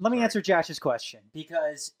 Go ahead, Adam. Let me answer Josh's question,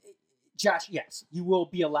 because Josh, yes, you will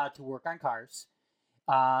be allowed to work on cars.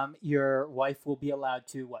 Your wife will be allowed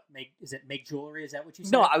to make jewelry? Is that what you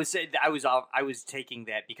said? No, I was taking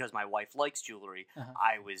that because my wife likes jewelry. Uh-huh.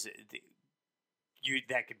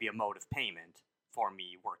 That could be a mode of payment for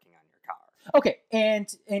me working on your car. Okay,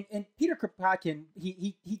 and Peter Kropotkin,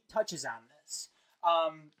 he touches on this.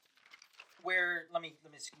 Where let me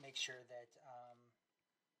make sure that.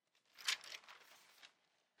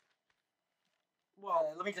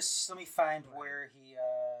 Let me find where he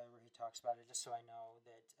talks about it, just so I know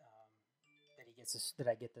that he gets this, that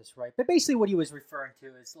I get this right. But basically, what he was referring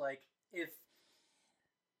to is, like, if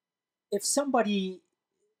somebody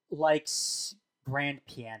likes grand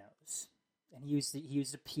pianos, and he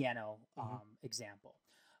used a piano example.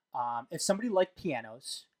 If somebody liked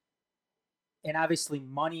pianos, and obviously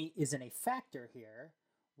money isn't a factor here,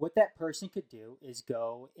 what that person could do is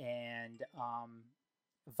go and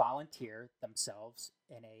volunteer themselves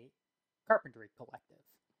in a carpentry collective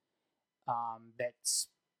that's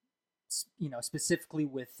specifically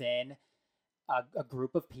within a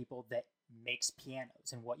group of people that makes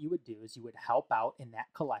pianos. And what you would do is you would help out in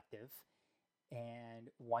that collective,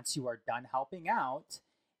 and once you are done helping out,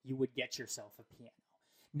 you would get yourself a piano.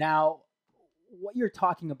 Now, what you're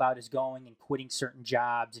talking about is going and quitting certain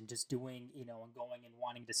jobs and just doing, and going and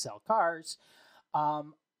wanting to sell cars. A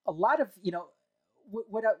lot of,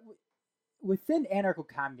 within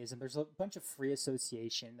anarcho-communism, there's a bunch of free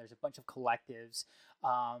association. There's a bunch of collectives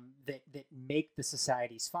that make the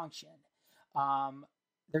societies function.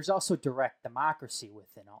 There's also direct democracy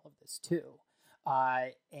within all of this too.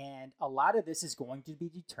 And a lot of this is going to be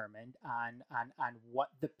determined on what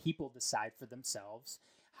the people decide for themselves,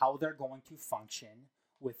 how they're going to function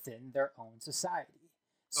within their own society.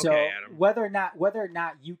 So Okay, Adam. whether or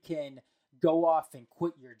not you can go off and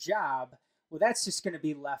quit your job, well, that's just going to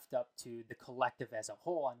be left up to the collective as a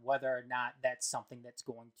whole, and whether or not that's something that's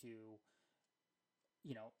going to,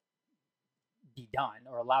 be done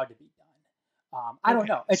or allowed to be done. I don't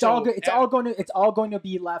Okay, know. It's so all good. It's Adam- all going to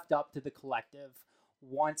be left up to the collective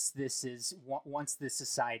once this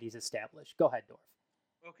society is established. Go ahead, Dorf.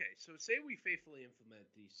 Okay, so say we faithfully implement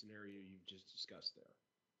the scenario you just discussed there.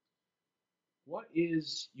 What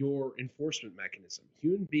is your enforcement mechanism?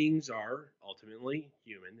 Human beings are ultimately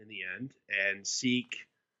human in the end and seek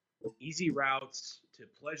easy routes to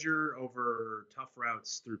pleasure over tough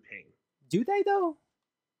routes through pain. Do they though?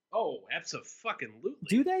 Oh, abso-fucking-lutely.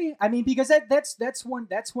 Do they? I mean, because that's one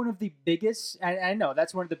of the biggest. I know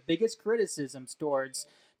that's one of the biggest criticisms towards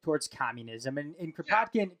communism. And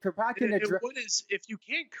Kropotkin And what is, if you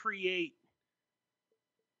can't create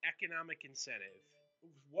economic incentive,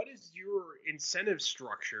 what is your incentive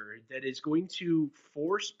structure that is going to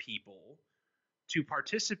force people to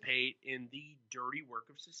participate in the dirty work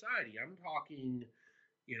of society? I'm talking,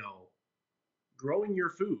 growing your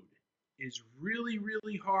food is really,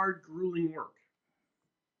 really hard, grueling work.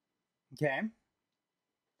 Okay.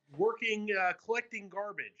 Working, collecting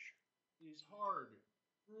garbage is hard,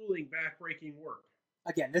 grueling, backbreaking work.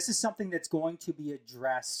 Again, this is something that's going to be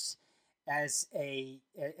addressed as a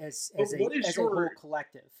your- whole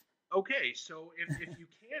collective. Okay, so if you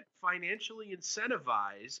can't financially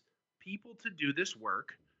incentivize people to do this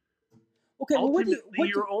work, Okay. Well, ultimately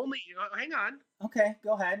you're only hang on. Okay,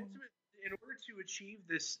 go ahead. In order to achieve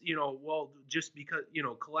this, just because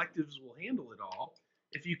collectives will handle it all.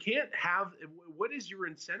 If you can't have, what is your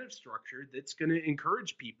incentive structure that's going to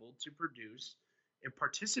encourage people to produce and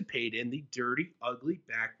participate in the dirty, ugly,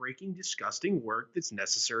 backbreaking, disgusting work that's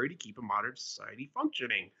necessary to keep a modern society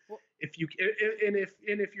functioning? Well, If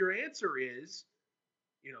your answer is,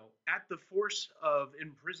 at the force of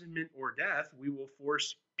imprisonment or death, we will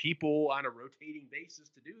force people on a rotating basis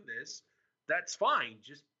to do this, that's fine.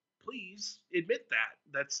 Just please admit that.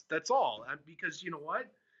 That's all. Because you know what?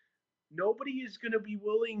 Nobody is going to be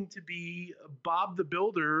willing to be Bob the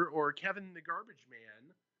Builder or Kevin the Garbage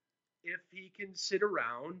Man if he can sit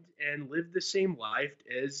around and live the same life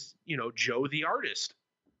as, Joe the artist.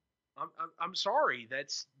 I'm sorry.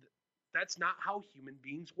 That's not how human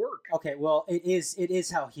beings work. Okay, well, it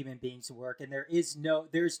is how human beings work, and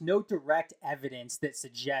there's no direct evidence that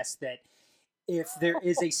suggests that if there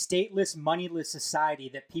is a stateless, moneyless society,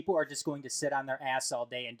 that people are just going to sit on their ass all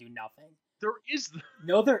day and do nothing. There is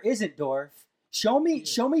No, there isn't, Dorf. Show me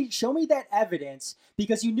that evidence,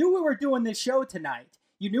 because you knew we were doing this show tonight.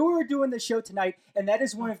 And that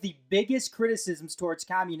is one of the biggest criticisms towards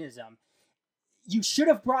communism. You should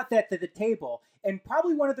have brought that to the table, and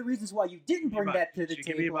probably one of the reasons why you didn't bring that to the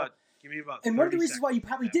table. Give me about. And one of the reasons why you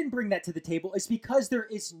probably didn't bring that to the table is because there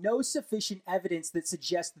is no sufficient evidence that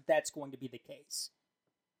suggests that that's going to be the case.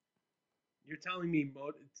 You're telling me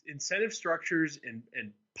incentive structures and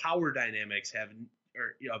power dynamics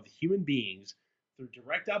of human beings through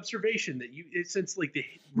direct observation that since like the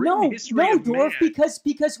written history of Dorf, man,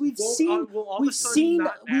 because we've seen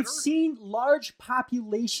matter? large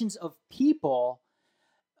populations of people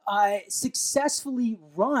successfully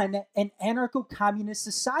run an anarcho-communist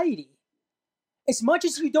society. As much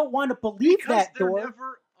as you don't want to believe because that, they're Dorf,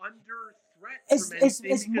 never under threat from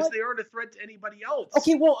anything because they aren't a threat to anybody else.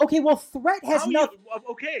 Okay, well, threat has nothing.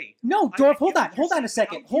 Okay. No, Dorf, hold on a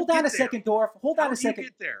second. Hold on a second, Dorf. Hold on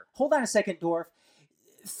a second, Dorf.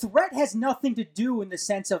 Threat has nothing to do in the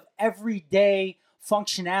sense of everyday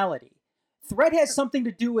functionality. Threat has something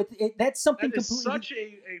to do with it. That's something completely. Such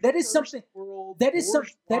that is something. That is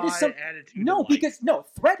some. No, because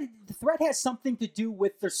threat has something to do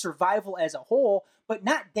with the survival as a whole, but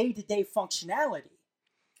not day-to-day functionality.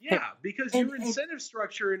 Yeah, because and- your incentive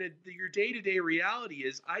structure and your day-to-day reality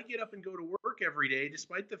is I get up and go to work every day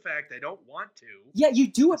despite the fact I don't want to. Yeah, you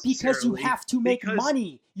do it because you necessarily, have to make because-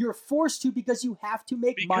 money. You're forced to because you have to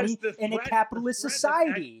make money in a capitalist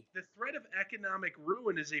society. The threat of economic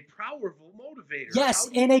ruin is a powerful motivator. Yes,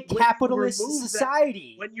 How do you- in a when you capitalist remove that-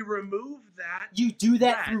 society. when you remove that, You do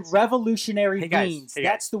that through threat- revolutionary Hey, guys. means. Hey, guys.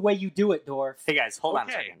 That's the way you do it, Dorf. Hey guys, hold on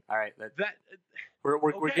a Okay. second. All right, that we're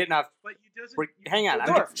okay, getting off. but you doesn't. Hang on, you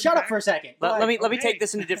I'm Dorf, shut up for a second. Go Let ahead. me Okay. take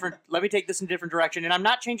this in a different. Let me take this in a different direction, and I'm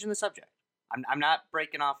not changing the subject. I'm not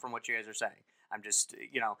breaking off from what you guys are saying. I'm just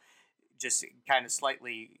just kind of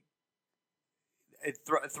slightly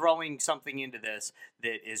throwing something into this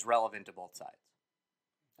that is relevant to both sides.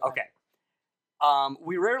 Okay.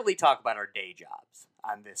 We rarely talk about our day jobs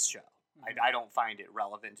on this show. I don't find it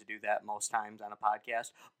relevant to do that most times on a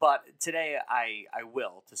podcast, but today I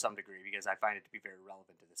will to some degree because I find it to be very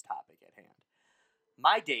relevant to this topic at hand.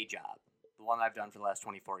 My day job, the one I've done for the last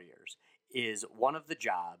 24 years, is one of the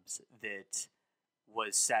jobs that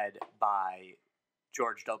was said by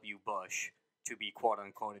George W. Bush to be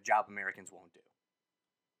quote-unquote a job Americans won't do.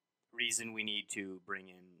 Reason we need to bring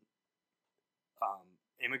in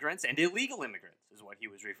immigrants and illegal immigrants is what he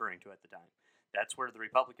was referring to at the time. That's where the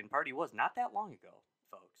Republican Party was not that long ago,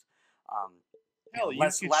 folks. Hell, you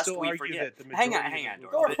lest could lest still we argue forget. that the Hang majority on, of the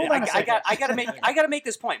Dorf. Dorf, hold on a second. I gotta make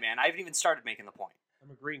this point, man. I haven't even started making the point. I'm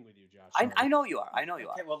agreeing with you, Josh. I know you are. I know you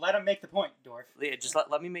Okay, are. well, let him make the point, Dorf. Yeah, just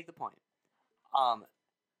let me make the point.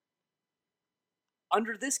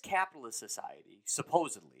 Under this capitalist society,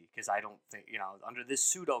 supposedly, because I don't think, under this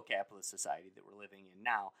pseudo-capitalist society that we're living in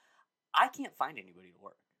now, I can't find anybody to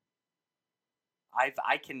work.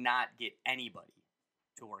 I cannot get anybody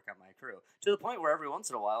to work on my crew, to the point where every once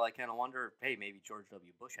in a while I kind of wonder, hey, maybe George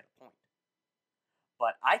W. Bush had a point.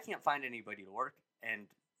 But I can't find anybody to work, and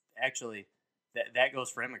actually, that goes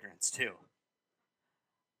for immigrants too.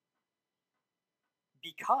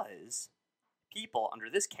 Because people under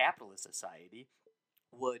this capitalist society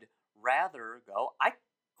would rather go,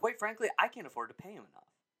 quite frankly, I can't afford to pay them enough.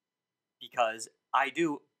 Because I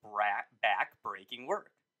do back-breaking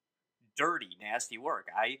work. Dirty, nasty work.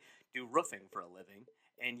 I do roofing for a living.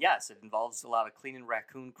 And yes, it involves a lot of cleaning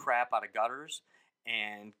raccoon crap out of gutters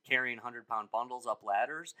and carrying 100-pound bundles up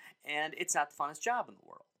ladders. And it's not the funnest job in the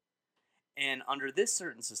world. And under this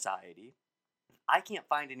certain society, I can't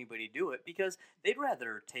find anybody to do it because they'd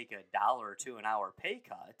rather take $1 or $2 an hour pay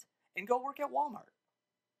cut and go work at Walmart.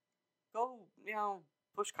 Go,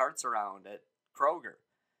 push carts around at Kroger.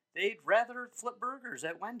 They'd rather flip burgers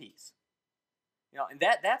at Wendy's. And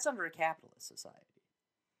that's under a capitalist society.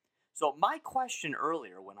 So my question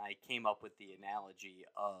earlier when I came up with the analogy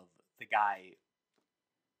of the guy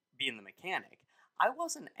being the mechanic, I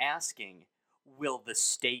wasn't asking, will the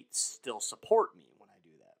state still support me when I do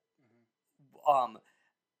that? Mm-hmm.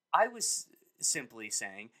 I was simply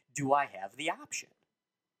saying, do I have the option?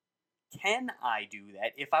 Can I do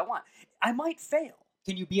that if I want? I might fail.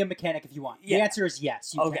 Can you be a mechanic if you want? Yeah. The answer is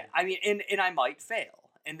yes, you Okay, can. I mean, and I might fail.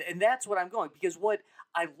 And that's what I'm going, because what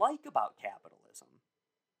I like about capitalism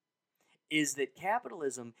is that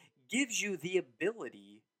capitalism gives you the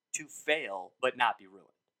ability to fail but not be ruined.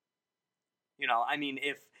 I mean,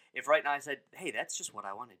 if right now I said, hey, that's just what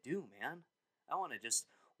I want to do, man. I want to just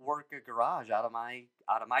work a garage out of my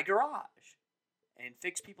garage and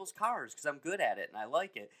fix people's cars because I'm good at it and I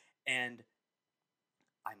like it. And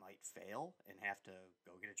I might fail and have to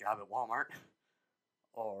go get a job at Walmart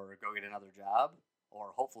or go get another job,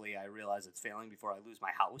 or hopefully I realize it's failing before I lose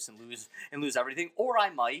my house and lose everything, or I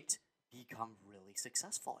might become really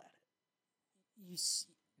successful at it. You see,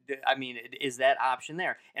 I mean, is that option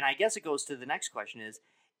there? And I guess it goes to the next question is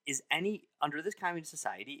any, under this kind of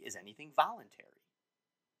society, is anything voluntary?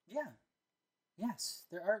 yeah. Yes,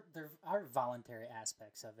 there are voluntary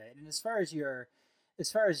aspects of it. And as far as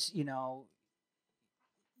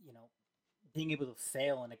being able to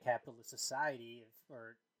fail in a capitalist society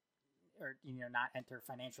or not enter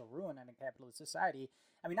financial ruin in a capitalist society,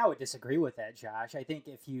 I mean, I would disagree with that, Josh. I think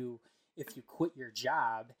if you quit your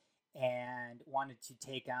job and wanted to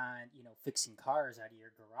take on fixing cars out of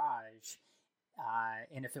your garage,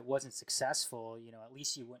 and if it wasn't successful, at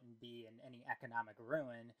least you wouldn't be in any economic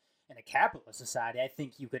ruin. In a capitalist society, I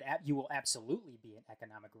think you will absolutely be in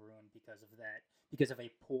economic ruin because of that, because of a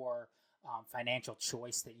poor financial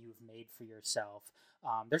choice that you've made for yourself.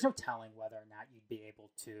 There's no telling whether or not you'd be able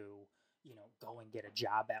to, go and get a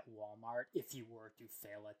job at Walmart if you were to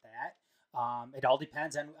fail at that. It all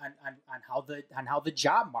depends on how the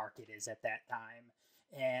job market is at that time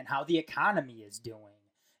and how the economy is doing.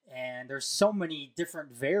 And there's so many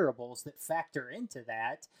different variables that factor into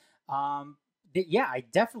that. yeah, I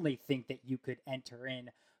definitely think that you could enter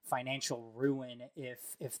in financial ruin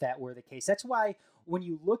if that were the case. That's why when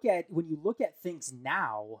you look at things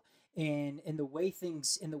now and the way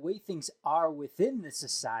things are within the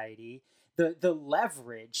society, the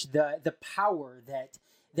leverage, the power that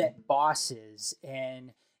bosses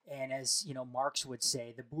and as you know Marx would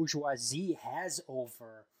say, the bourgeoisie has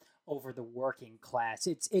over the working class.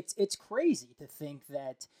 It's crazy to think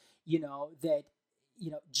that that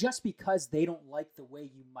just because they don't like the way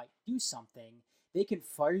you might do something, they can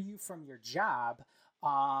fire you from your job.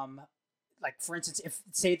 Like for instance, if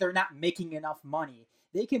say they're not making enough money,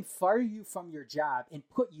 they can fire you from your job and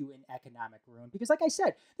put you in economic ruin. Because like I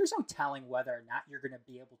said, there's no telling whether or not you're going to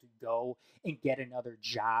be able to go and get another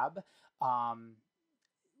job.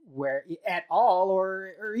 Where at all,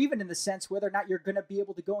 or even in the sense whether or not you're going to be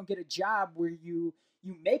able to go and get a job where you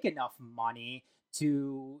make enough money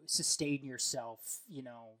to sustain yourself, day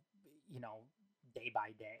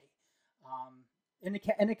by day. In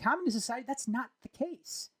a communist society, that's not the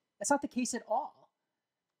case. That's not the case at all.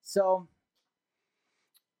 So,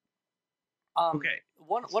 Okay.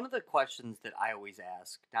 One of the questions that I always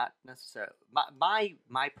ask, not necessarily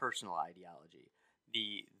my personal ideology,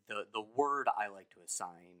 the word I like to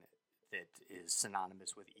assign that is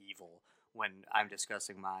synonymous with evil when I'm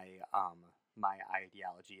discussing my my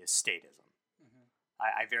ideology is statism.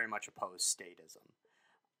 I very much oppose statism.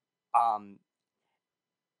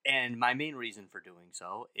 And my main reason for doing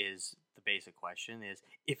so is the basic question is,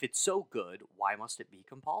 if it's so good, why must it be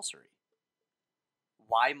compulsory?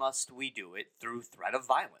 Why must we do it through threat of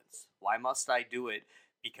violence? Why must I do it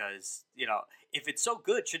because, if it's so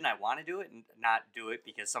good, shouldn't I want to do it and not do it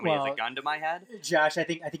because somebody has a gun to my head? Josh, I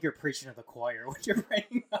think you're preaching to the choir when you're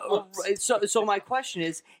bringing up. So my question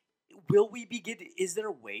is, is there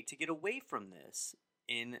a way to get away from this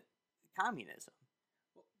in communism?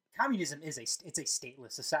 Communism it's a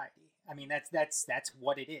stateless society. I mean, that's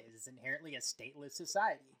what it is. It's inherently a stateless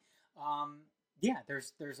society. Yeah,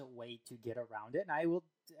 there's a way to get around it, and I will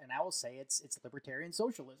say it's libertarian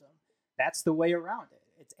socialism. That's the way around it.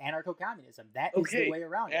 It's anarcho-communism. That is the way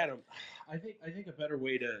around Adam, it. I think a better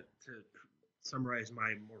way to summarize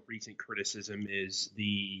my more recent criticism is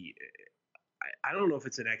I don't know if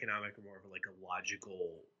it's an economic or more of like a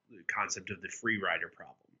logical concept of the free rider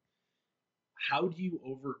problem. How do you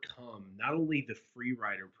overcome not only the free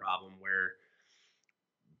rider problem where,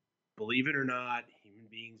 believe it or not, human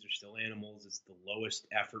beings are still animals. It's the lowest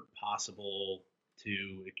effort possible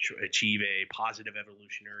to achieve a positive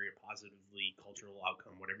evolutionary or positively cultural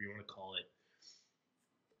outcome, whatever you want to call it.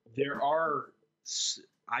 There are,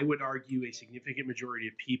 I would argue, a significant majority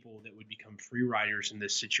of people that would become free riders in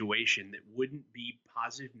this situation that wouldn't be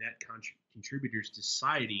positive net contributors to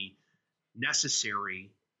society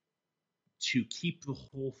necessary to keep the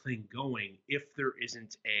whole thing going if there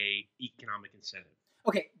isn't a economic incentive.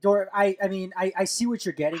 Okay, Dor, I mean, I see what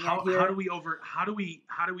you're getting at here. How do we overcome?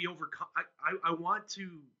 I want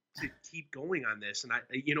to keep going on this, and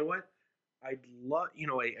you know what? I'd love,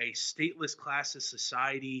 a stateless classes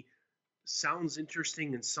society sounds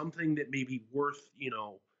interesting and something that may be worth,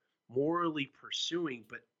 morally pursuing,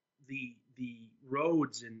 but the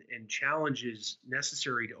roads and challenges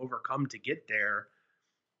necessary to overcome to get there,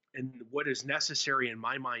 and what is necessary in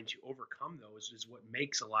my mind to overcome those is what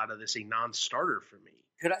makes a lot of this a non-starter for me.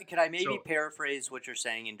 Could I maybe paraphrase what you're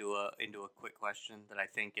saying into a quick question that I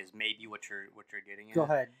think is maybe what you're getting at? Go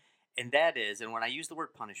ahead. And that is, and when I use the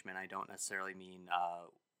word punishment, I don't necessarily mean a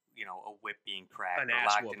whip being cracked or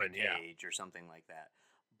locked in a cage or something like that.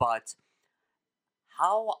 But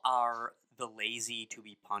how are the lazy to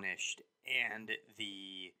be punished and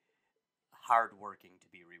the hardworking to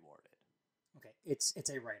be rewarded? Okay, it's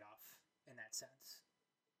a write-off in that sense.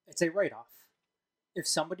 It's a write-off. If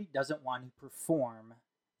somebody doesn't want to perform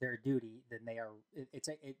their duty, then it's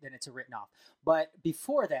a written off. But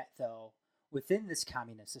before that, though, within this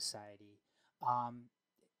communist society,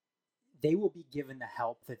 they will be given the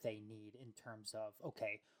help that they need in terms of,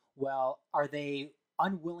 okay, well, are they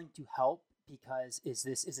unwilling to help because is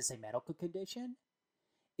this a medical condition?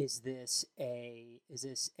 Is this a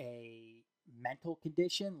mental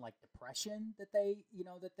condition like depression that they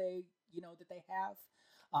have?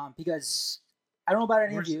 Because I don't know about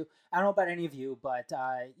any of you, but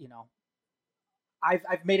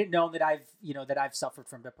I've made it known that I've suffered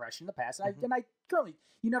from depression in the past, and I currently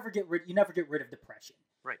you never get rid of depression.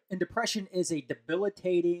 Right. And depression is a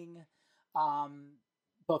debilitating,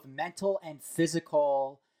 both mental and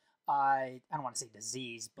physical. I don't want to say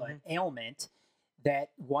disease, but ailment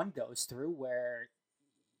that one goes through where,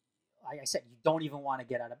 like I said, you don't even want to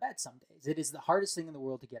get out of bed some days. It is the hardest thing in the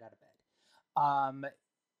world to get out of bed.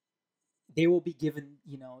 they will be given,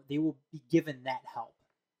 that help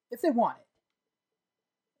if they want it,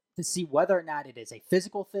 to see whether or not it is a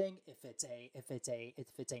physical thing, if it's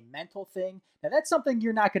a mental thing. Now that's something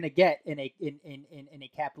you're not going to get in a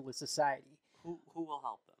capitalist society. Who will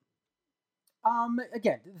help them?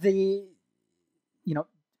 Again,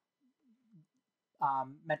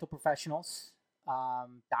 mental professionals,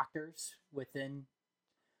 doctors within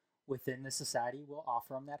the society will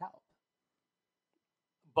offer them that help.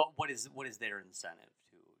 But what is their incentive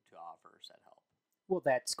to offer said help? Well,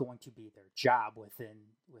 that's going to be their job within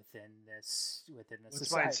the What's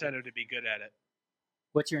society. my incentive to be good at it?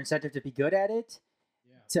 What's your incentive to be good at it?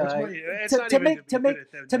 Yeah. What's my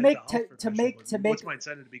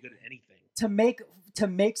incentive to be good at anything? To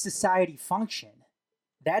make society function.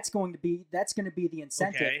 That's going to be the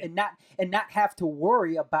incentive, Okay. and not have to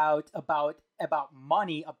worry about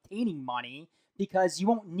money, obtaining money, because you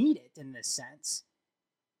won't need it in this sense.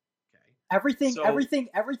 Okay.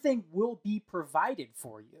 Everything will be provided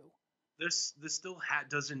for you. This still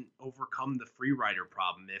doesn't overcome the free rider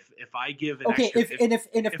problem. If I give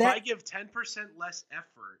if I give 10% less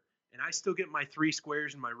effort and I still get my 3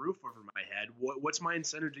 squares and my roof over my head, what's my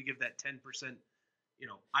incentive to give that 10%?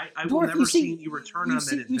 I will never see any return on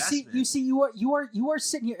that investment. You are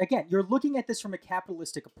sitting here again. You're looking at this from a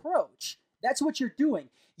capitalistic approach. That's what you're doing.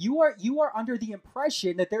 You are under the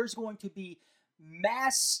impression that there's going to be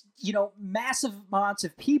massive amounts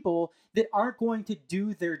of people that aren't going to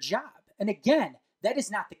do their job. And again, that is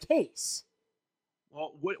not the case.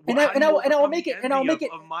 Well, I'll make it.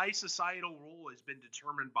 My societal role has been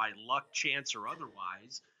determined by luck, chance, or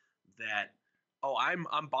otherwise. That I'm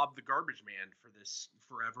Bob the garbage man for this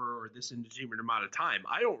forever or this indeterminate amount of time.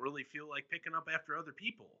 I don't really feel like picking up after other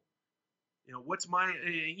people. What's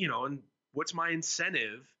my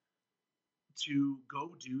incentive to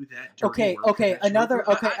go do that dirty work?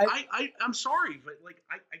 I'm sorry, but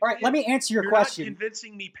all right, let me answer your question. You're not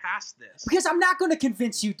convincing me past this. Because I'm not going to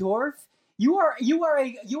convince you, Dorf. You are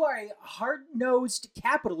a hard-nosed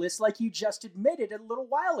capitalist, like you just admitted a little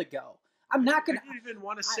while ago. I'm not going to. I don't even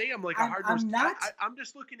want to say I'm like a hard-nosed. I'm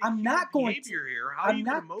just looking at behavior here. How are you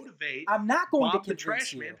going to motivate? I'm not going to convince the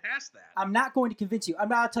trash you. Man past that. I'm not going to convince you.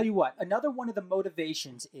 I'll tell you what. Another one of the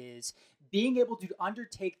motivations is being able to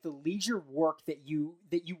undertake the leisure work that you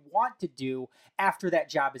want to do after that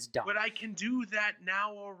job is done. But I can do that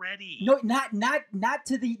now already. No, not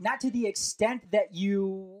to the extent that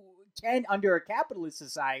you can under a capitalist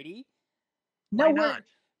society. Why not?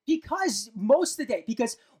 Because most of the day,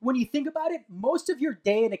 because when you think about it, most of your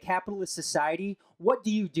day in a capitalist society, what do?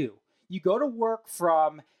 You go to work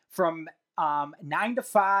from 9 to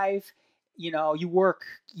 5. You work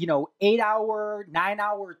 8-hour,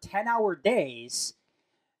 9-hour, 10-hour days.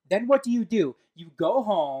 Then what do? You go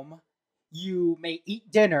home, you may eat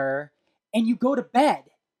dinner, and you go to bed.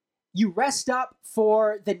 You rest up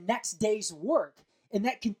for the next day's work, and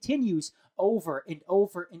that continues over and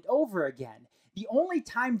over and over again. The only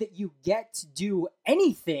time that you get to do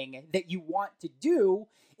anything that you want to do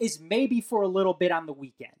is maybe for a little bit on the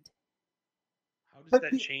weekend. How does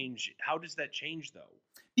that change? How does that change, though?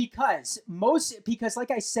 Because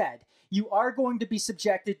like I said, you are going to be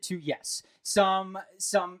subjected to, yes, some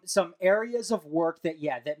areas of work that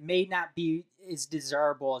may not be as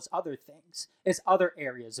desirable as other things, as other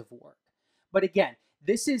areas of work. But again,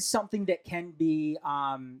 this is something that can be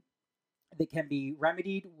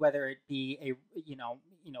remedied, whether it be a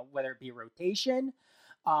rotation.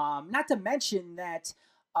 Not to mention that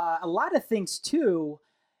a lot of things too,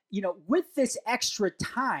 with this extra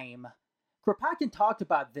time, Kropotkin talked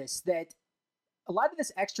about this, that a lot of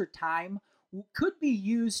this extra time could be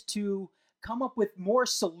used to come up with more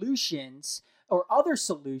solutions or other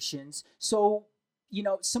solutions. So,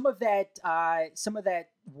 some of that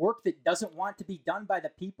work that doesn't want to be done by the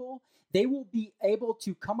people, they will be able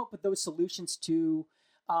to come up with those solutions to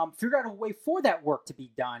figure out a way for that work to be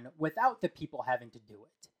done without the people having to do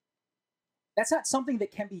it. That's not something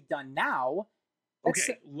that can be done now.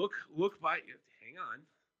 Okay, hang on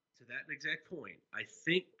to that exact point. I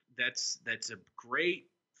think that's a great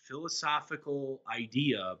philosophical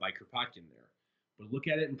idea by Kropotkin there. But look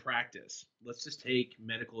at it in practice. Let's just take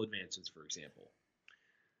medical advances, for example.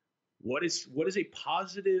 What is a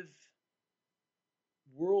positive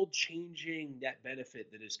world-changing net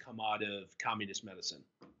benefit that has come out of communist medicine?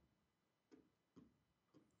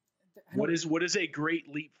 What is a great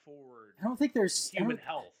leap forward? I don't think there's human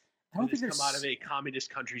health. I don't think there's come out of a communist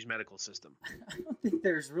country's medical system. I don't think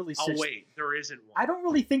there's really. There isn't one. I don't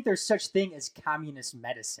really think there's such thing as communist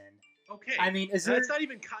medicine. Okay. I mean, it's not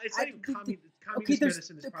even communist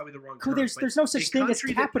medicine is probably the wrong term. There's no such thing as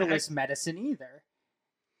capitalist medicine either.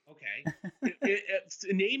 Okay.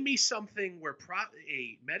 Name me something where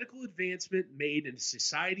a medical advancement made in a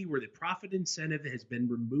society where the profit incentive has been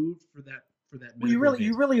removed for that Well, medical you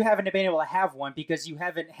advancement. really haven't been able to have one because you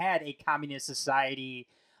haven't had a communist society,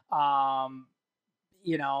 um,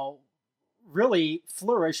 you know, really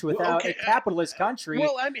flourish without a capitalist country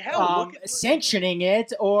Well, I mean, hell, look at sanctioning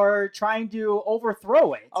it or trying to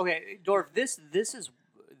overthrow it. Okay, Dorf, this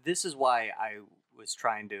is why I was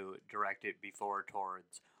trying to direct it before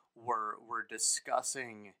towards we're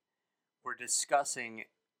discussing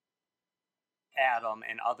Adam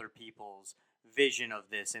and other people's vision of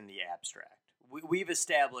this in the abstract. We've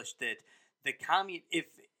established that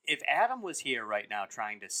if Adam was here right now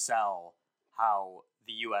trying to sell how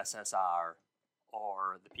the USSR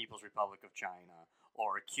or the People's Republic of China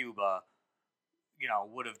or Cuba,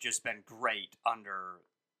 would have just been great under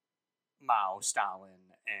Mao,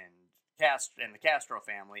 Stalin, and the Castro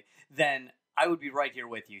family, then I would be right here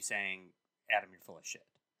with you saying, Adam, you're full of shit.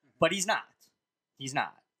 But he's not. He's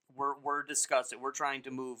not. We're discussing. We're trying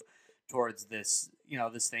to move towards this,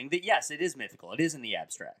 this thing that, yes, it is mythical. It is in the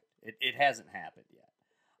abstract. It hasn't happened yet.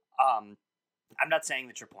 I'm not saying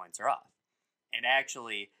that your points are off. And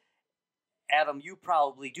actually, Adam, you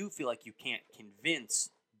probably do feel like you can't convince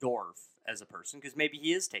Dorf as a person because maybe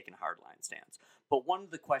he is taking a hardline stance. But one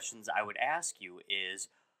of the questions I would ask you is,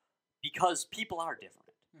 because people are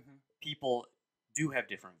different. Mm-hmm. People do have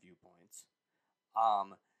different viewpoints.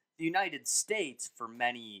 The United States, for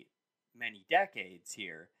many, many decades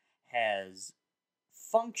here, has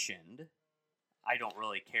functioned. I don't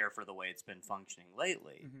really care for the way it's been functioning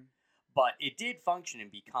lately, but it did function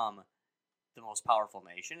and become the most powerful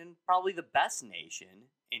nation and probably the best nation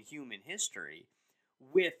in human history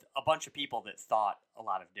with a bunch of people that thought a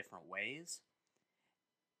lot of different ways.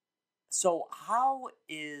 So how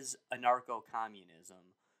is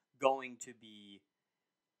anarcho-communism going to be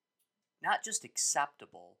not just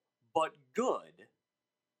acceptable, but good?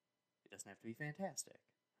 It doesn't have to be fantastic,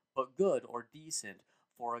 but good or decent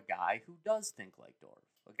for a guy who does think like Dorf,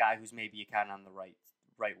 a guy who's maybe kind of on the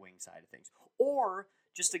right-wing side of things, or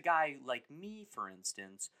just a guy like me, for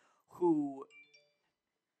instance, who,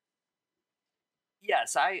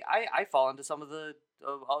 yes, I fall into some of the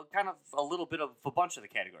kind of a little bit of a bunch of the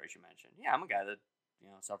categories you mentioned. Yeah, I'm a guy that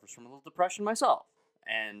suffers from a little depression myself,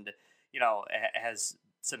 and has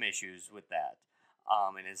some issues with that,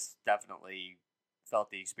 and has definitely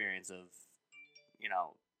felt the experience of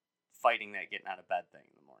fighting that getting out of bed thing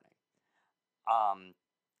in the morning.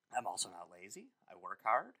 I'm also not lazy. I work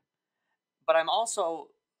hard, but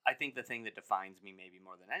I think the thing that defines me maybe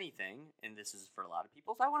more than anything, and this is for a lot of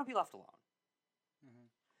people, is I want to be left alone. Mm-hmm.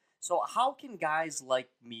 So how can guys like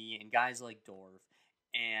me and guys like Dorf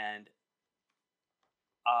and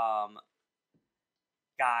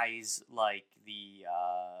guys like the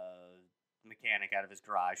mechanic out of his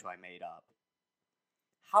garage who I made up,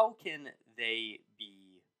 how can they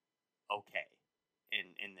be okay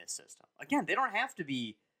in this system? Again, they don't have to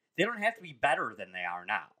be better than they are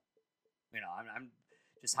now. I'm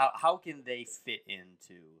just how can they fit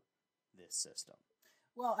into this system?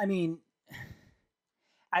 Well, I mean,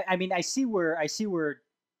 I see where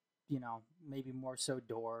maybe more so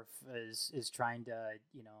Dorf is trying to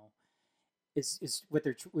is what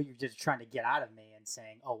you're just trying to get out of me and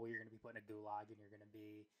saying, oh well, you're going to be put in a gulag and you're going to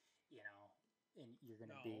be and you're going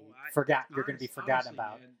to be forgotten. You're going to be forgotten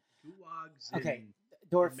about. Man, gulags okay, and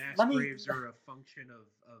Dorf. mass graves are a function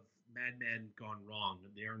of madmen gone wrong.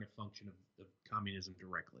 They aren't a function of communism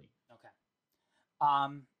directly. Okay.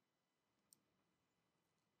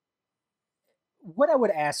 What I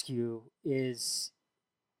would ask you is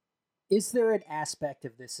there an aspect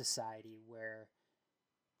of this society where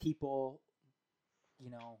people,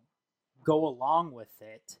 go along with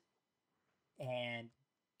it and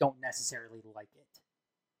don't necessarily like it?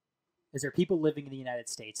 Is there people living in the United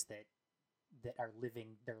States that are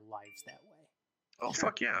living their lives that way? Oh,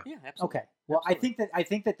 fuck yeah. Yeah, absolutely. Okay. Well, absolutely. I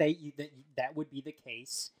think that that would be the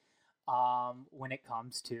case when it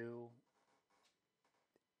comes to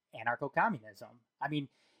anarcho-communism. I mean,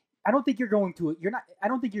 I don't think you're going to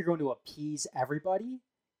appease everybody.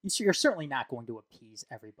 You're certainly not going to appease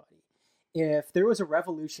everybody. If there was a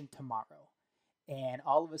revolution tomorrow and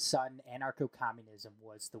all of a sudden anarcho-communism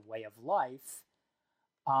was the way of life,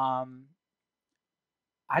 I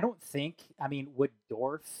don't think, would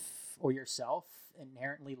Dorf or yourself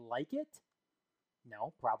inherently like it?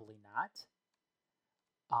 No, probably not.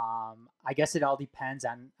 I guess it all depends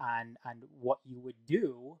on what you would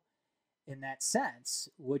do in that sense.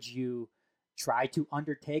 Would you try to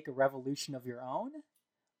undertake a revolution of your own?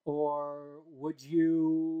 Or would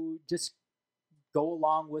you just go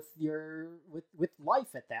along with with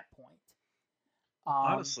life at that point.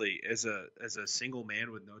 Honestly, as a single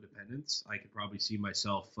man with no dependents, I could probably see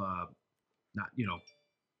myself not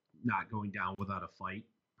not going down without a fight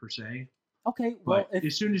per se. Okay, well, But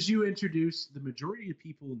as soon as you introduce, the majority of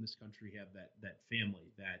people in this country have that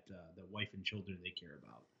family, that wife and children they care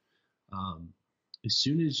about. As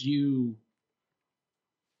soon as you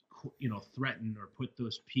threaten or put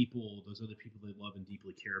those other people they love and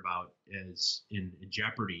deeply care about, as in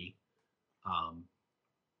jeopardy,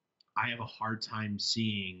 I have a hard time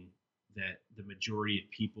seeing that the majority of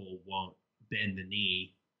people won't bend the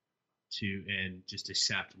knee to and just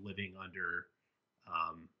accept living under,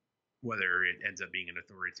 whether it ends up being an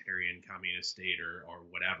authoritarian communist state or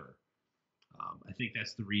whatever. I think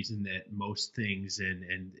that's the reason that most things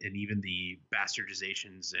and even the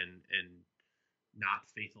bastardizations and not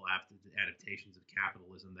faithful adaptations of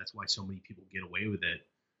capitalism, that's why so many people get away with it,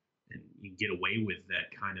 and you get away with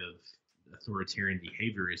that kind of authoritarian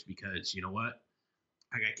behavior, is because, you know what,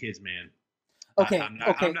 I got kids, man. Okay, I'm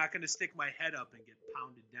not going to stick my head up and get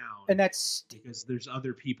pounded down, and that's because there's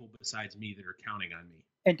other people besides me that are counting on me.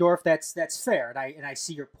 And Dorf, that's fair, and I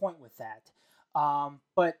see your point with that.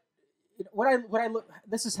 But what I look,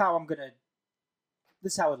 this is how I look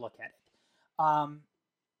at it.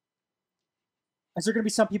 Is there going to be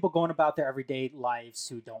some people going about their everyday lives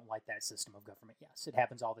who don't like that system of government? Yes, it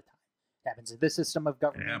happens all the time. It happens in this system of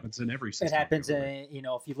government. It happens in every system. It happens in,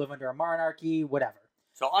 if you live under a monarchy, whatever.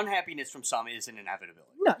 So unhappiness from some is an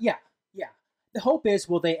inevitability. No, yeah. The hope is,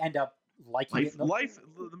 will they end up liking it? The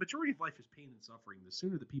majority of life is pain and suffering. The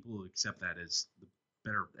sooner the people who accept that is, the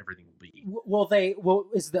better everything will be.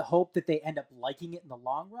 Is the hope that they end up liking it in the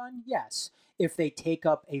long run? Yes. If they take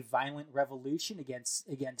up a violent revolution against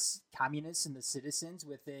communists and the citizens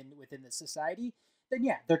within the society, then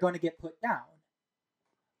yeah, they're going to get put down.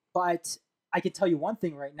 But I can tell you one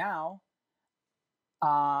thing right now.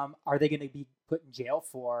 Are they going to be put in jail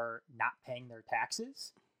for not paying their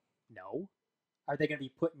taxes? No. Are they going to be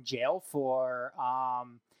put in jail for,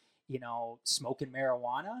 smoking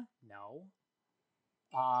marijuana? No.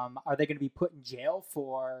 Are they going to be put in jail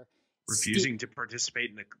for refusing to participate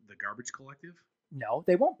in the garbage collective? No,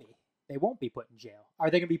 they won't be. They won't be put in jail. Are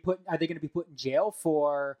they going to be put in jail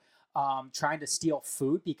for trying to steal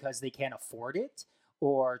food because they can't afford it,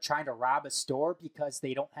 or trying to rob a store because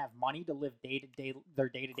they don't have money to live their day-to-day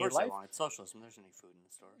life? Of course they want. It's socialism. There's any food in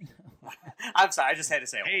the stores. I'm sorry. I just had to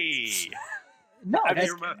say it once.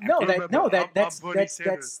 That's a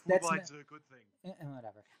good thing.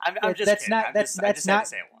 Whatever. I'm just kidding. I just had to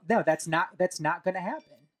say it once. No, that's not going to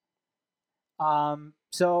happen.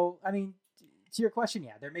 So I mean, to your question,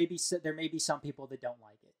 yeah, there may be some people that don't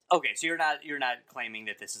like it. Okay, so you're not claiming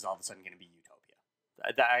that this is all of a sudden going to be utopia.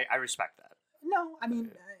 I respect that. No, I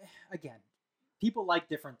mean, again, people like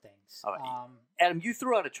different things. Adam, you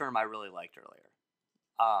threw out a term I really liked earlier.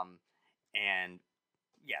 And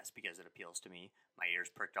yes, because it appeals to me, my ears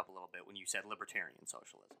perked up a little bit when you said libertarian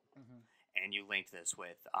socialism. Mm-hmm. And you linked this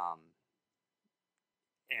with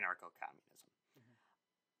anarcho-communism.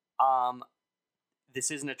 Mm-hmm.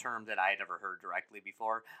 This isn't a term that I had ever heard directly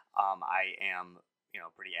before. I am,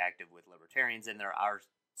 pretty active with libertarians, and there are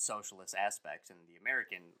socialist aspects in the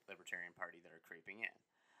American Libertarian Party that are creeping in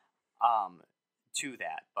to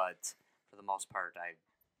that. But for the most part, they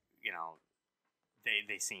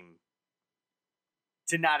seem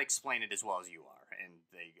to not explain it as well as you are, and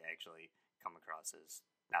they actually come across as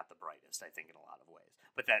not the brightest, I think, in a lot of ways.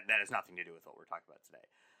 But that has nothing to do with what we're talking about today.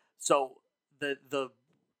 So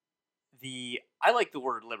I like the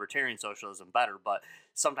word libertarian socialism better, but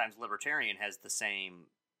sometimes libertarian has the same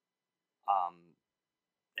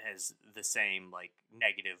like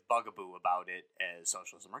negative bugaboo about it as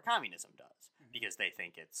socialism or communism does, because they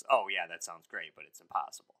think it's, oh yeah, that sounds great, but it's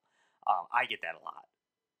impossible. I get that a lot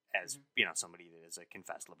as somebody that is a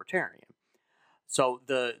confessed libertarian. So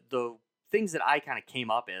the things that I kind of came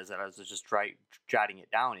up as, that I was just jotting it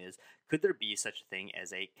down, is, could there be such a thing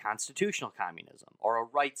as a constitutional communism, or a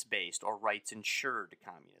rights-based or rights-insured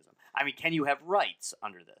communism? I mean, can you have rights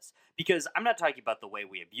under this? Because I'm not talking about the way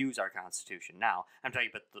we abuse our Constitution now. I'm talking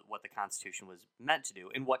about what the Constitution was meant to do,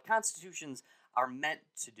 and what constitutions are meant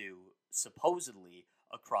to do, supposedly,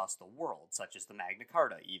 across the world, such as the Magna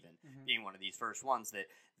Carta, even, being one of these first ones,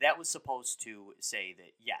 that was supposed to say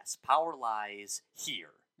that, yes, power lies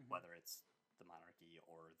here, whether it's the monarchy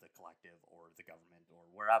or the collective or the government or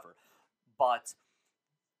wherever. But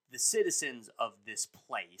the citizens of this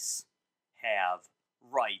place have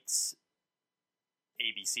rights,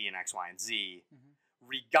 A, B, C, and X, Y, and Z,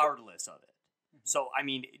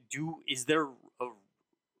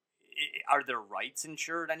 are there rights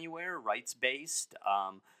insured anywhere? Rights based?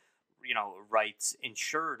 Rights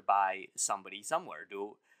insured by somebody somewhere?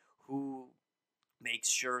 Who makes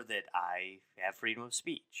sure that I have freedom of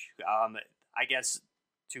speech? I guess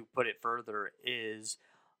to put it further is,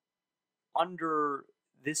 under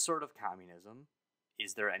this sort of communism,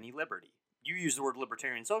 is there any liberty? You use the word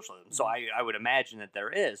libertarian socialism, so I would imagine that there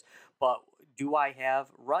is. But do I have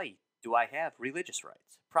right? Do I have religious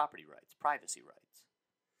rights, property rights, privacy rights?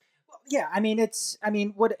 Well, yeah,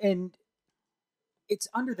 it's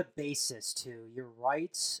under the basis to your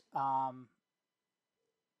rights,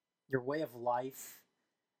 your way of life,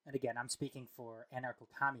 and again, I'm speaking for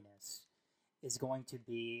anarcho-communists, is going to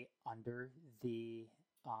be under the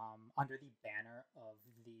banner of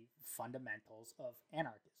the fundamentals of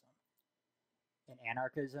anarchism. And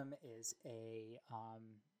anarchism is it's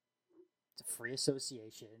a free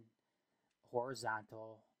association,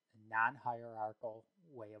 horizontal, non-hierarchical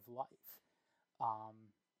way of life.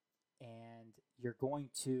 And you're going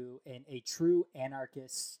to, in a true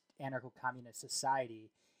anarcho-communist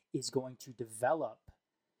society, is going to develop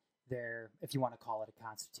their, if you want to call it a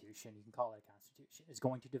constitution, you can call it a constitution, is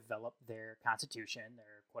going to develop their constitution,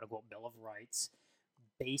 their quote-unquote Bill of Rights,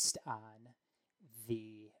 based on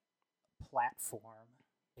the platform,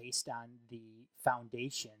 based on the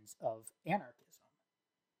foundations of anarchism.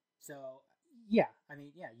 So, yeah,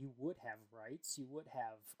 you would have rights, you would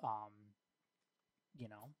have,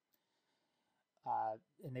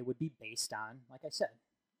 and they would be based on, like I said,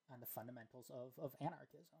 on the fundamentals of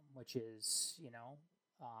anarchism, which is,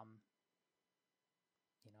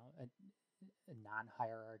 a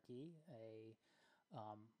non-hierarchy, a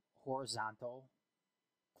horizontal,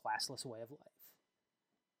 classless way of life.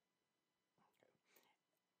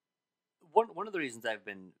 One of the reasons I've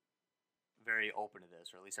been very open to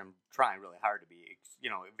this, or at least I'm trying really hard to be,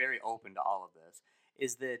 very open to all of this,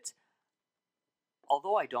 is that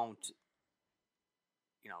although I don't,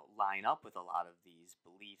 line up with a lot of these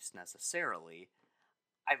beliefs necessarily,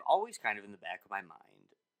 I've always kind of in the back of my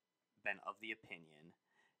mind been of the opinion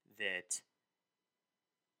that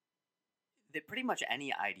pretty much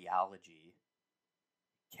any ideology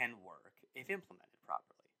can work if implemented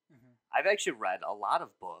properly. Mm-hmm. I've actually read a lot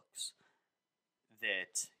of books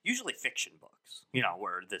that, usually fiction books,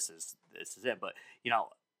 where this is it, but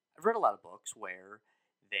I've read a lot of books where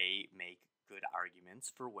they make good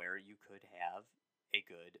arguments for where you could have a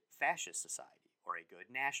good fascist society or a good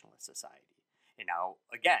nationalist society. And now,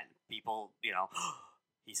 again, people,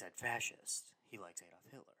 he said fascist. He likes Adolf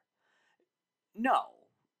Hitler. No.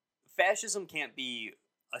 Fascism can't be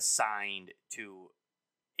assigned to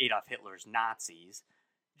Adolf Hitler's Nazis,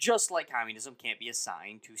 just like communism can't be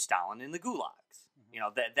assigned to Stalin and the gulags.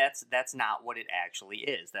 Mm-hmm. That's not what it actually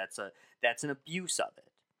is. That's an abuse of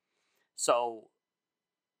it. So,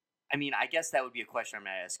 I guess that would be a question I'm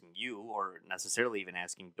not asking you, or necessarily even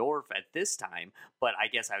asking Dorf at this time, but I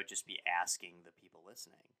guess I would just be asking the people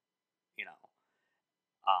listening,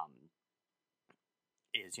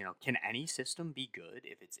 can any system be good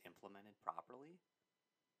if it's implemented properly?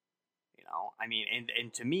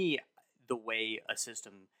 And to me, the way a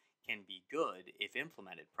system can be good if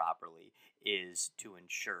implemented properly is to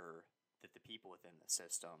ensure that the people within the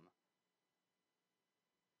system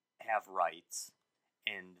have rights,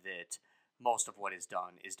 and that most of what is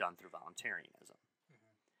done through voluntarism.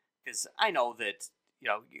 Because I know that,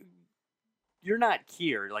 you're not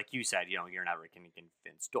here, like you said, you're not going to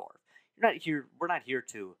convince Dorf. We're not here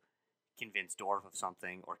to convince Dorf of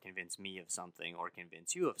something, or convince me of something, or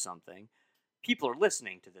convince you of something. People are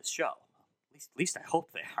listening to this show. At least I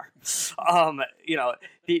hope they are.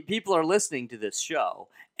 People are listening to this show,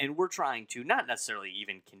 and we're trying to not necessarily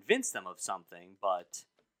even convince them of something, but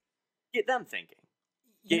get them thinking.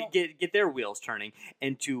 Get their wheels turning,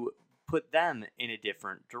 and to put them in a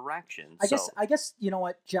different direction. I guess you know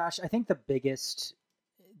what, Josh? I think the biggest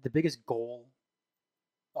goal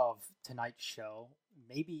of tonight's show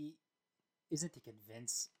maybe isn't to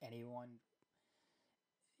convince anyone,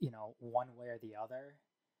 one way or the other.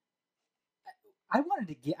 I want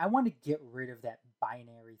to get rid of that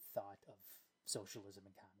binary thought of socialism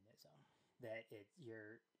and communism. That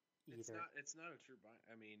you're either it's not a true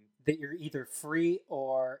that you're either free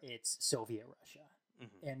or it's Soviet Russia.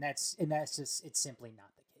 Mm-hmm. And that's just, it's simply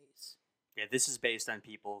not the case. Yeah, this is based on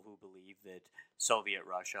people who believe that Soviet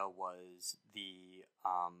Russia was the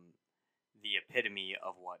epitome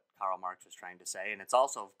of what Karl Marx was trying to say, and it's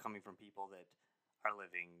also coming from people that are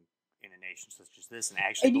living in a nation such as this and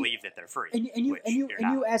actually believe that they're free. You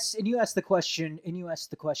asked the question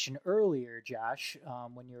earlier, Josh,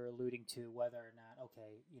 when you were alluding to whether or not,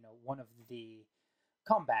 one of the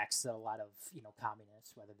comebacks that a lot of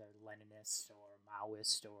communists, whether they're Leninists or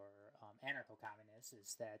Maoist or anarcho-communists,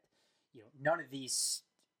 is that none of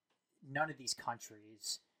these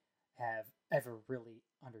countries have ever really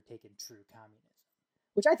undertaken true communism,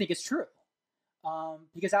 which I think is true.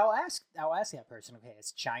 Because I'll ask that person, okay,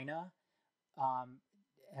 is China,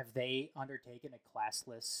 have they undertaken a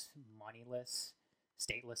classless, moneyless,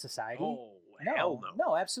 stateless society? Oh, hell no.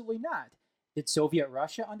 No, absolutely not. Did Soviet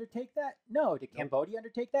Russia undertake that? No. Did Cambodia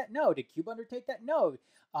undertake that? No. Did Cuba undertake that? No.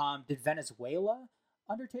 Did Venezuela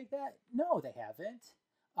undertake that? No, they haven't.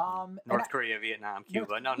 North Korea, Vietnam,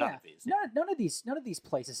 Cuba. None of these. Yeah. None of these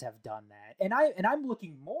places have done that. And I'm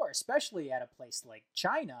looking more, especially at a place like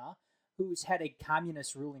China, who's had a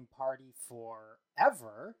communist ruling party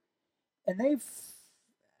forever, and they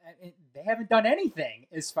haven't done anything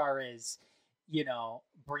as far as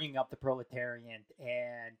bringing up the proletariat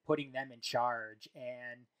and putting them in charge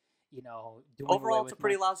and doing overall it's a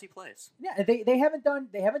pretty lousy place. Yeah, they haven't done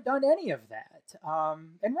any of that.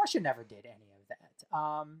 And Russia never did any of that.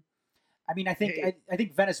 I mean, I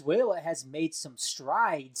think Venezuela has made some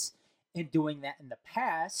strides in doing that in the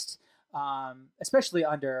past, especially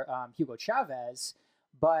under Hugo Chavez.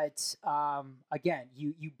 But again,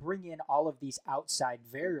 you bring in all of these outside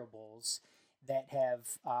variables that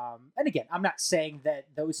have, and again, I'm not saying that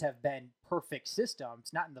those have been perfect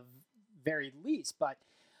systems, not in the very least, but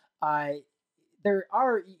there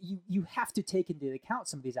are, you have to take into account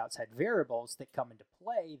some of these outside variables that come into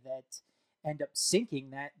play that end up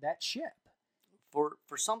sinking that ship. For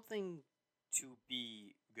something to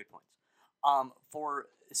be good points, for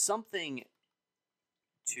something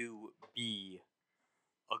to be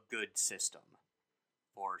a good system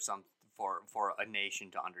for a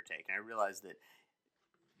nation to undertake, and I realize that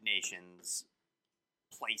nations,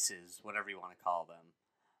 places, whatever you want to call them,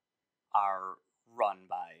 are run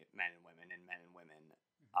by men and women, and men and women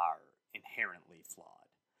are inherently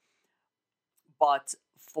flawed. But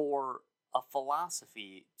for a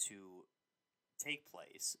philosophy to take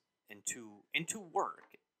place and to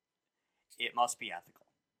work, it must be ethical.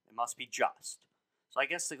 It must be just. So I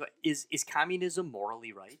guess is communism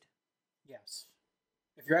morally right? Yes.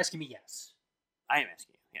 If you're asking me, yes. I am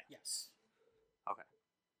asking you. Yeah. Yes. Okay.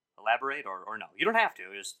 Elaborate or no? You don't have to.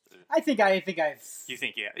 Just. I think I've. You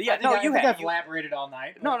think yeah? Yeah. No, you have. I've elaborated all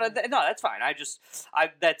night. No, that's fine.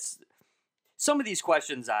 That's some of these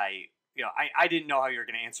questions. I didn't know how you were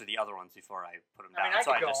going to answer the other ones before I put them down. I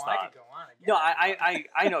so could I just go thought. on. I could go on again. No,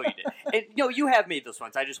 I know you did. And you have made those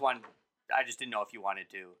ones. I just didn't know if you wanted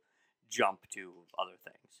to jump to other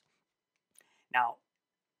things. Now,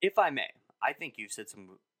 if I may, I think you've said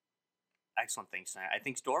some excellent things tonight. I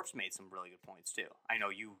think Dorf's made some really good points too. I know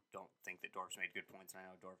you don't think that Dorf's made good points, and I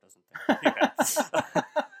know Dorf doesn't think you have.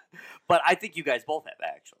 But I think you guys both have,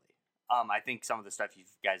 actually. I think some of the stuff you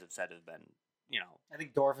guys have said has been, I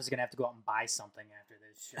think Dorf is going to have to go out and buy something after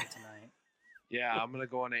this show tonight. Yeah, I'm going to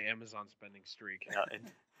go on an Amazon spending streak.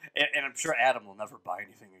 And I'm sure Adam will never buy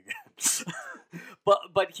anything again.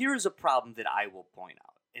 But here's a problem that I will point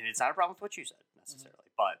out. And it's not a problem with what you said, necessarily.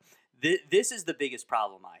 Mm-hmm. But this is the biggest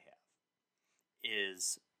problem I have.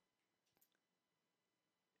 Is,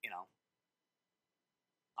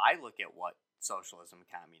 I look at what socialism and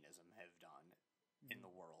communism have done in the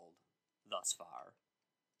world thus far.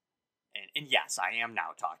 And yes, I am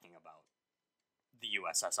now talking about the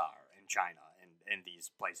USSR and China and these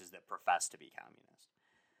places that profess to be communist.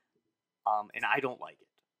 And I don't like it.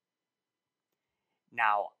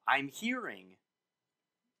 Now, I'm hearing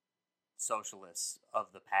socialists of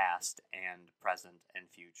the past and present and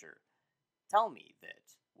future tell me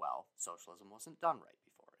that, well, socialism wasn't done right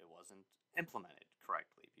before. It wasn't implemented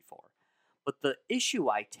correctly before. But the issue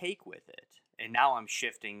I take with it, and now I'm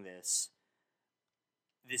shifting this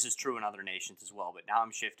is true in other nations as well, but now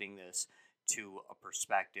I'm shifting this to a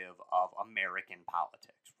perspective of American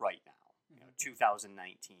politics right now,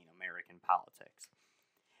 2019 American politics.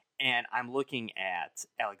 And I'm looking at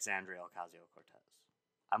Alexandria Ocasio-Cortez.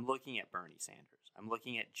 I'm looking at Bernie Sanders. I'm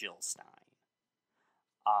looking at Jill Stein.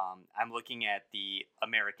 I'm looking at the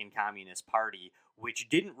American Communist Party, which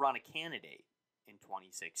didn't run a candidate in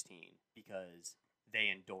 2016 because they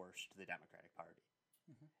endorsed the Democratic Party.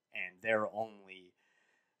 Mm-hmm. And they're only,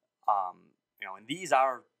 and these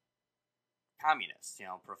are communists,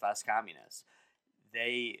 professed communists.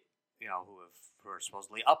 They, who are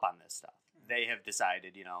supposedly up on this stuff. Mm-hmm. They have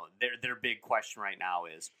decided, their big question right now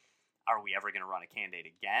is, are we ever going to run a candidate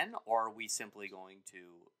again, or are we simply going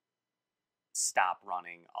to stop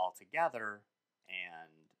running altogether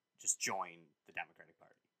and just join the Democratic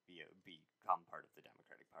Party, become part of the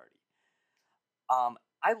Democratic Party?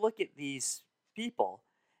 I look at these people,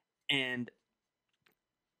 and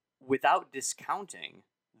without discounting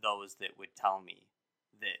those that would tell me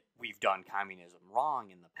that we've done communism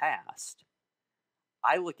wrong in the past,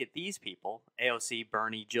 I look at these people, AOC,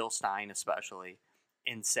 Bernie, Jill Stein especially,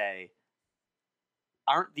 and say,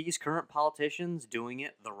 aren't these current politicians doing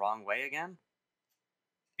it the wrong way again?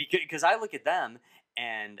 Because I look at them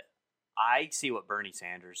and I see what Bernie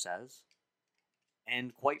Sanders says,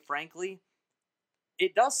 and quite frankly,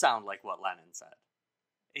 it does sound like what Lenin said.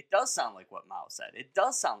 It does sound like what Mao said. It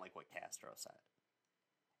does sound like what Castro said.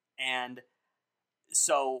 And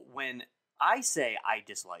so when I say I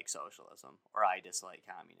dislike socialism or I dislike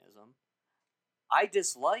communism, I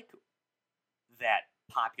dislike that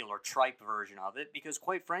popular tripe version of it because,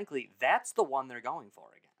 quite frankly, that's the one they're going for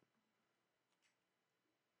again.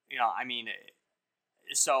 You know, I mean,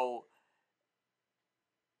 so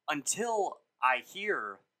until I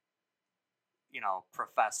hear, you know,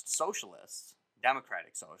 professed socialists,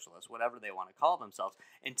 democratic socialists, whatever they want to call themselves,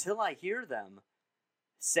 until I hear them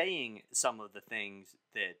saying some of the things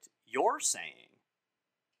that you're saying,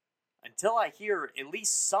 until I hear at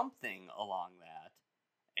least something along that,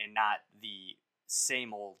 and not the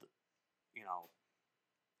same old, you know,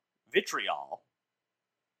 vitriol,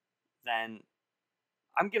 then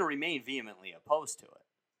I'm going to remain vehemently opposed to it.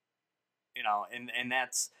 You know, and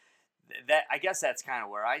that's that. I guess that's kind of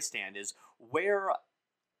where I stand. Is where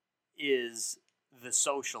is the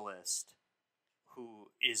socialist who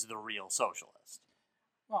is the real socialist?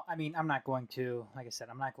 Well, I mean, I'm not going to, like I said,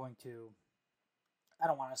 I don't want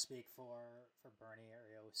to speak for Bernie or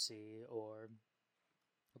AOC or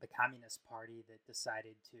the Communist Party that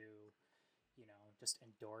decided to, you know, just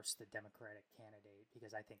endorse the Democratic candidate,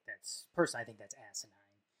 because I think that's asinine.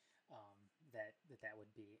 That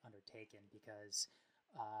would be undertaken, because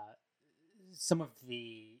some of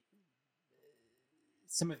the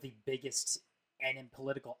biggest and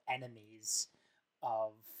political enemies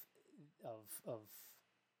of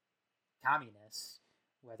communists,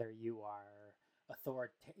 whether you are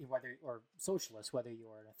socialist, whether you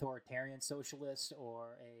are an authoritarian socialist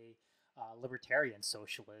or a libertarian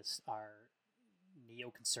socialist, are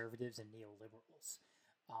neoconservatives and neoliberals.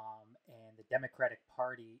 And the Democratic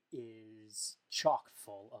Party is chock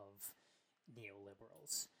full of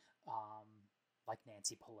neoliberals, like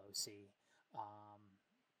Nancy Pelosi,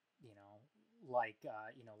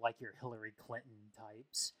 like your Hillary Clinton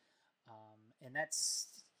types, and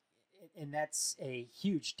that's a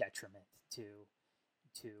huge detriment to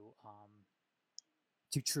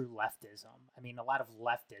true leftism. I mean, a lot of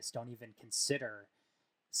leftists don't even consider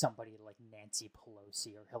somebody like Nancy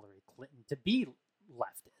Pelosi or Hillary Clinton to be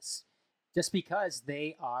leftists, just because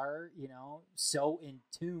they are, you know, so in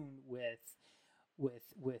tune with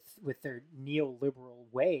their neoliberal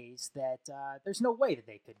ways that there's no way that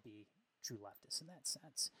they could be true leftists in that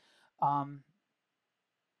sense.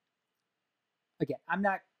 Again, I'm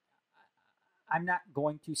not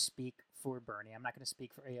going to speak for Bernie. I'm not going to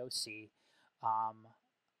speak for AOC.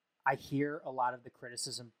 I hear a lot of the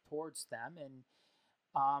criticism towards them, and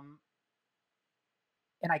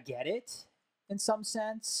I get it in some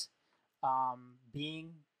sense.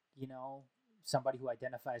 Being, you know, somebody who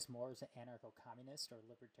identifies more as an anarcho-communist or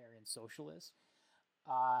libertarian socialist.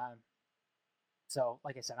 So,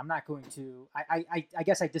 like I said, I'm not going to. I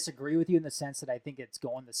guess I disagree with you in the sense that I think it's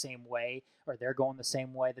going the same way, or they're going the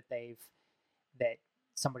same way that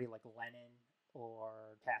somebody like Lenin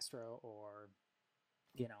or Castro or,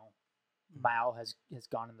 you know, Mao has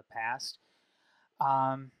gone in the past.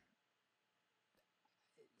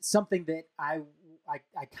 Something that I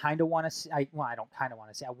kind of want to see. I don't kind of want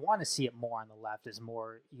to see. I want to see it more on the left, is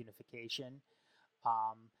more unification.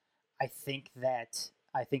 I think that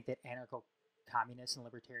anarcho-communists and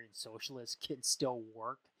libertarian socialists can still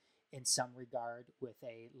work in some regard with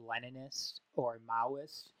a Leninist or a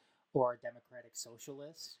Maoist or a democratic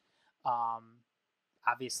socialist.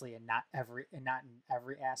 Obviously, not in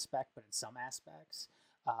every aspect, but in some aspects,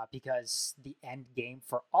 because the end game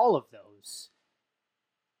for all of those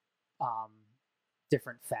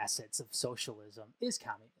different facets of socialism is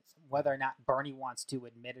communism. Whether or not Bernie wants to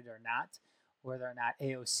admit it or not, whether or not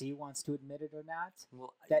AOC wants to admit it or not,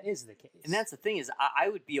 well, that is the case. And that's the thing, is I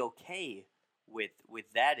would be okay with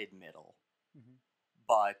that admittal. Mm-hmm.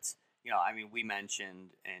 But, you know, I mean, we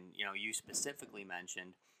mentioned, and, you know, you specifically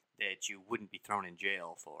mentioned that you wouldn't be thrown in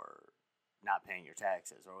jail for not paying your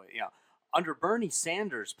taxes. Or, you know, under Bernie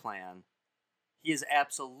Sanders' plan, he is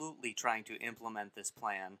absolutely trying to implement this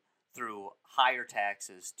plan through higher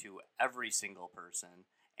taxes to every single person,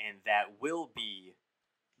 and that will be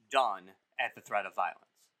done at the threat of violence.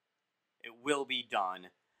 It will be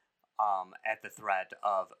done at the threat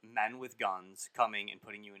of men with guns coming and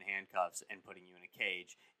putting you in handcuffs and putting you in a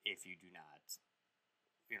cage if you do not,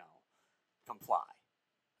 comply.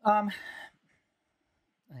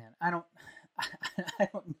 Man, I don't I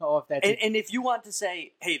don't know if that's And if you want to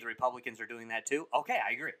say, hey, the Republicans are doing that too, okay,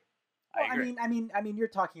 I agree. Well, I agree. I mean, you're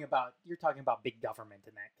talking about big government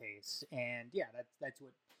in that case, and yeah, that's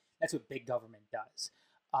what big government does.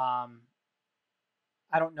 I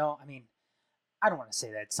don't know. I mean, I don't want to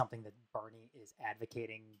say that's something that Bernie is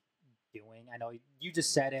advocating doing. I know you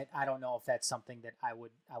just said it. I don't know if that's something that I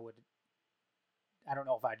would. I don't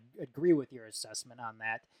know if I'd agree with your assessment on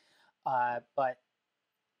that. But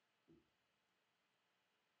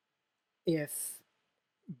if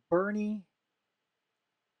Bernie,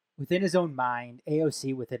 within his own mind,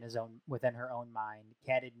 AOC within her own mind,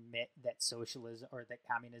 can't admit that socialism or that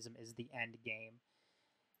communism is the end game,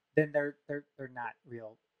 then they're not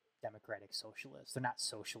real democratic socialists. They're not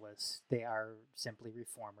socialists. They are simply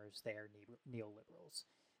reformers. They are neoliberals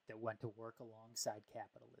that went to work alongside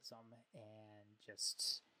capitalism and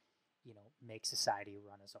just make society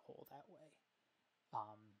run as a whole that way.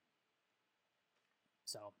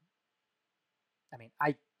 So, I mean,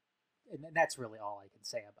 and that's really all I can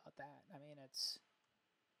say about that. I mean, it's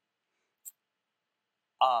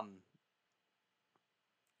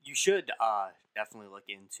you should definitely look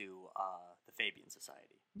into the Fabian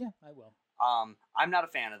Society. Yeah, I will. I'm not a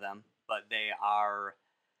fan of them, but they are.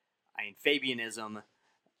 I mean, Fabianism.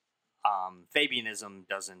 Fabianism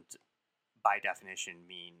doesn't, by definition,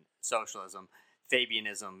 mean socialism.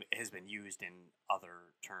 Fabianism has been used in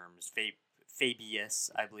other terms. Fabius,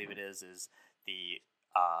 I believe it is the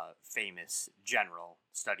famous general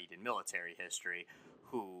studied in military history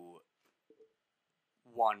who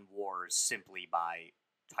won wars simply by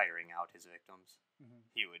tiring out his victims. Mm-hmm.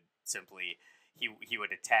 He would simply he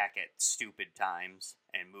would attack at stupid times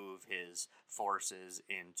and move his forces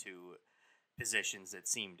into positions that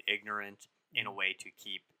seemed ignorant in a way to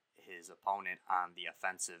keep his opponent on the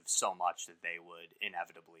offensive so much that they would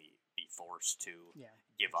inevitably be forced to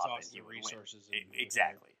give up and he would resources win.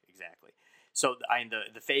 Exactly. So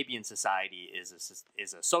the Fabian Society is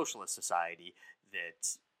a socialist society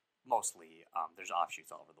that mostly there's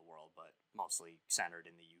offshoots all over the world, but mostly centered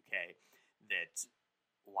in the UK, that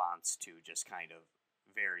wants to just kind of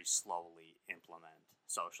very slowly implement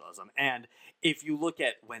socialism. And if you look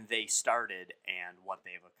at when they started and what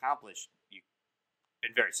they've accomplished, you've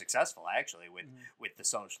been very successful actually with the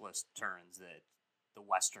socialist turns that the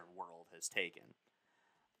Western world has taken.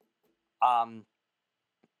 I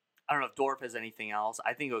don't know if Dorf has anything else.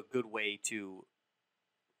 I think a good way to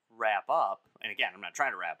wrap up, and again, I'm not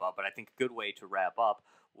trying to wrap up, but I think a good way to wrap up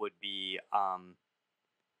would be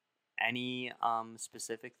any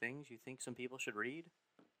specific things you think some people should read.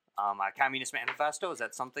 A Communist Manifesto, is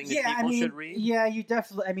that something that people should read? Yeah, you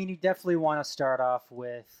definitely want to start off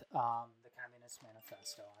with the Communist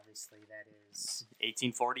Manifesto. Obviously, that is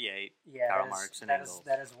 1848. Yeah, Karl Marx and Engels.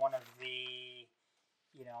 That is one of the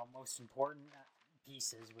most important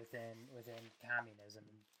pieces within communism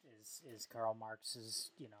is Karl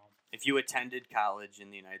Marx's. If you attended college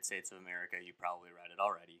in the United States of America, you probably read it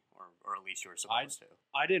already, or at least you were supposed to.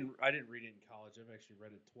 I didn't read it in college. I've actually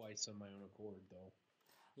read it twice on my own accord, though.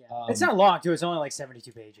 Yeah, it's not long too. It's only like 72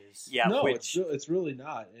 pages. Yeah, no, it's really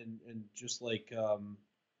not, and just like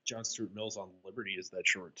John Stuart Mill's on Liberty is that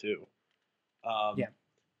short too. Yeah.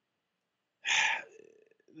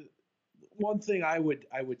 One thing I would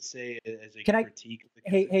say as a critique.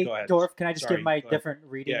 Hey, go ahead. Dorf, can I just give my go different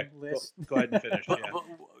reading list? Go ahead and finish. But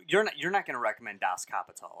you're not going to recommend Das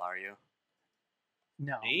Kapital, are you?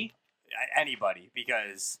 No. Me? Anybody,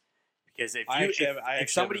 because if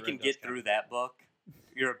somebody can get through that book,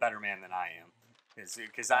 you're a better man than I am.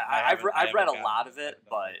 Because I've read a lot of it,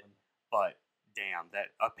 but damn,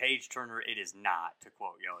 that a page turner it is not, to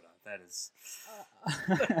quote Yoda. That is.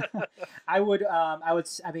 I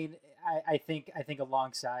think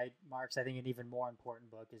alongside Marx, I think an even more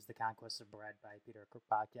important book is The Conquest of Bread by Peter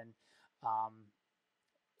Kropotkin.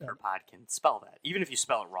 Kropotkin, spell that. Even if you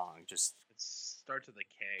spell it wrong, just it starts with a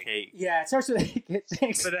K. K. Yeah, it starts with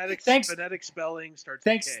thanks. Phonetic spelling starts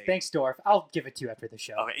with K. Thanks, Dorf. I'll give it to you after the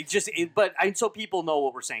show. Okay, so people know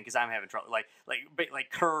what we're saying because I'm having trouble. Like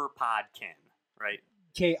Kropotkin, right?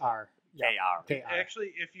 KR. Yeah. KR.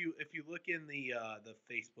 Actually, if you look in the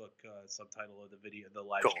Facebook subtitle of the video, the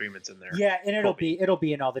live stream, it's in there. Yeah, and it'll be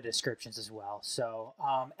in all the descriptions as well. So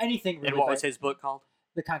anything really. And what was his book called?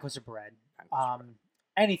 The Conquest of Bread.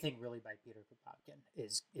 Anything really by Peter Kropotkin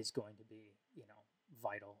is going to be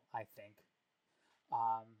vital. I think.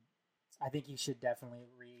 I think you should definitely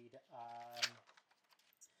read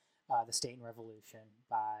The State and Revolution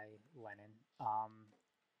by Lenin.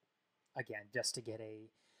 Again, just to get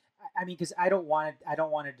I mean, because I don't want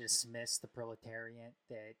to dismiss the proletariat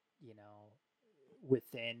that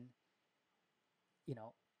within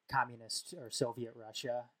communist or Soviet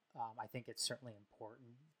Russia. I think it's certainly important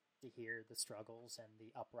to hear the struggles and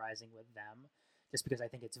the uprising with them, just because I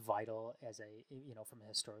think it's vital as from a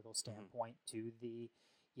historical standpoint to the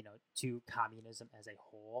to communism as a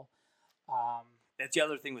whole. That's the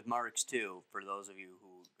other thing with Marx too. For those of you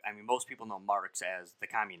who, I mean, most people know Marx as the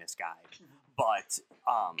communist guy, but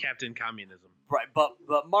Captain Communism. Right,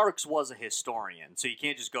 but Marx was a historian, so you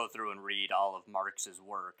can't just go through and read all of Marx's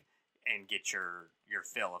work and get your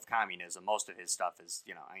fill of communism. Most of his stuff is,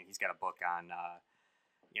 I mean, he's got a book on,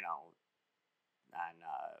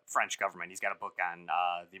 French government. He's got a book on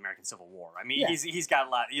the American Civil War. I mean, he's got a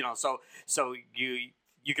lot, so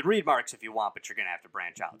you can read Marx if you want, but you're going to have to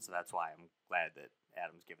branch out. So that's why I'm glad that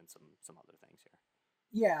Adam's given some other things here.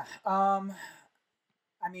 Yeah.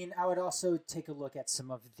 I mean, I would also take a look at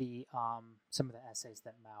some of the essays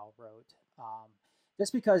that Mao wrote,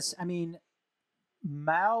 just because, I mean,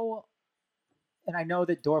 Mao, and I know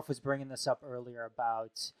that Dorf was bringing this up earlier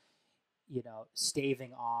about,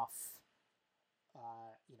 staving off,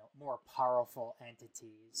 more powerful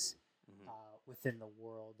entities within the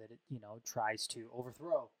world that it, tries to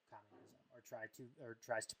overthrow communism or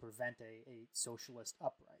tries to prevent a socialist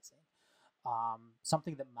uprising.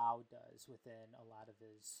 Something that Mao does within a lot of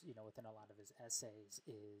his essays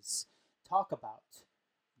is talk about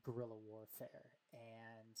guerrilla warfare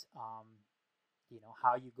and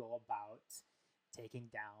how you go about taking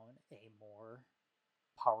down a more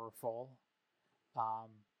powerful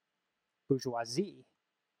bourgeoisie.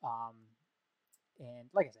 And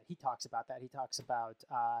like I said, he talks about that. He talks about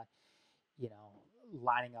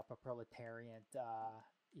lining up a proletariat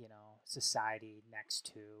society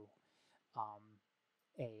next to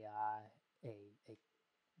a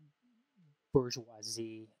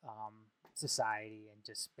bourgeoisie society, and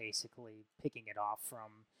just basically picking it off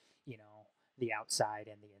from the outside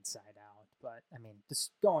and the inside out. But I mean,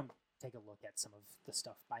 just go and take a look at some of the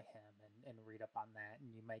stuff by him and read up on that,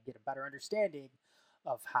 and you might get a better understanding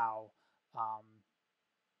of how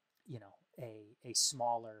a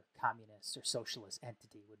smaller communist or socialist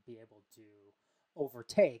entity would be able to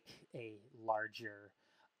overtake a larger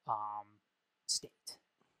state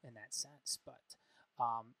in that sense. But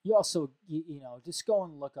you also just go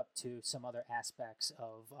and look up to some other aspects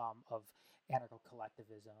of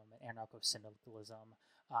anarcho-collectivism and anarcho-syndicalism,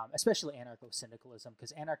 especially anarcho-syndicalism,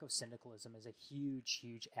 because anarcho-syndicalism is a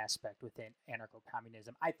huge aspect within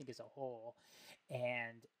anarcho-communism, I think, as a whole,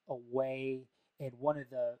 and a way and one of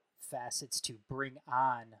the facets to bring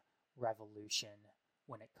on revolution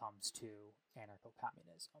when it comes to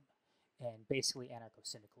anarcho-communism. And basically,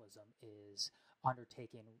 anarcho-syndicalism is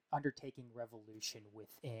undertaking revolution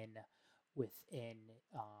within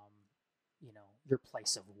your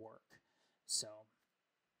place of work. So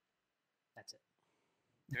that's it.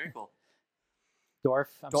 Very cool. Dorf,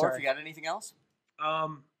 sorry. You got anything else?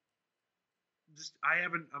 I'm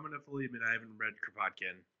gonna fully admit I haven't read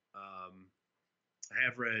Kropotkin. I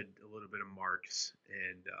have read a little bit of Marx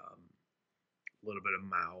and a little bit of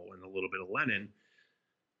Mao and a little bit of Lenin.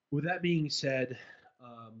 With that being said,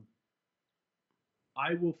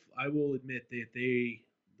 I will admit that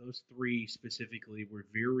those three specifically were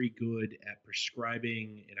very good at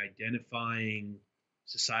prescribing and identifying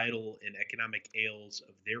societal and economic ails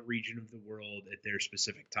of their region of the world at their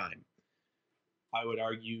specific time. I would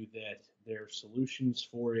argue that their solutions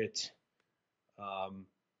for it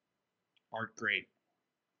aren't great,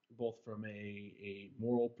 both from a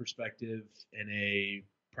moral perspective and a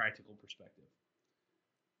practical perspective.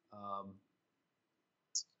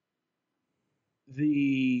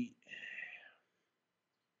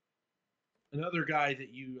 Another guy that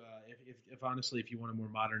you, if honestly, if you want a more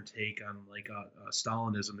modern take on like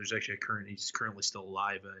Stalinism, there's actually he's currently still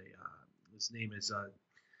alive. His name is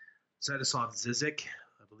Svetoslav Zizek.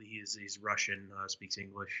 I believe he's Russian, speaks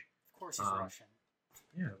English. Of course, he's Russian.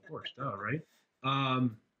 Yeah, of course, right?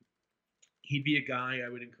 He'd be a guy I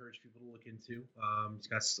would encourage people to look into. He's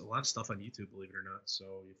got a lot of stuff on YouTube, believe it or not.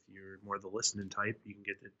 So if you're more the listening type, you can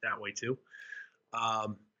get it that way too.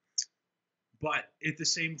 But at the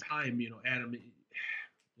same time, Adam,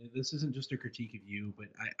 this isn't just a critique of you, but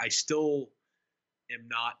I still am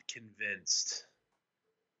not convinced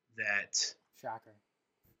that. Shocker.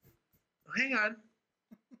 Hang on.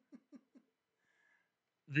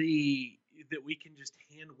 That we can just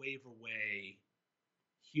hand wave away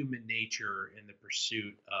human nature in the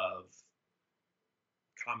pursuit of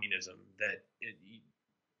communism. That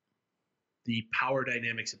the power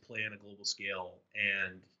dynamics at play on a global scale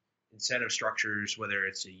and incentive structures, whether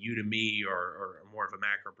it's a you to me or more of a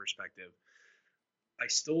macro perspective, I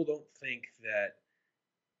still don't think that,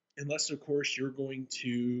 unless of course you're going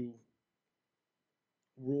to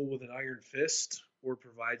rule with an iron fist or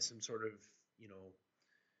provide some sort of, you know,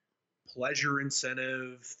 pleasure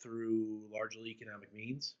incentive through largely economic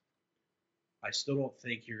means, I still don't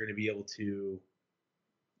think you're going to be able to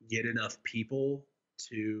get enough people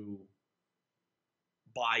to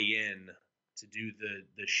buy in to do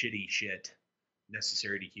the shitty shit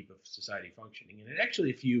necessary to keep a society functioning. And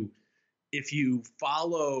actually, if you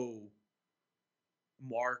follow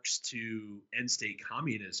Marx to end state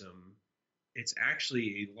communism, it's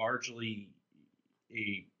actually a largely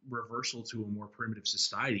a reversal to a more primitive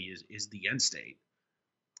society is the end state.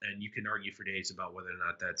 And you can argue for days about whether or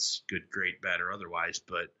not that's good, great, bad, or otherwise.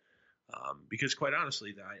 But because quite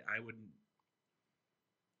honestly,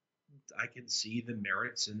 I can see the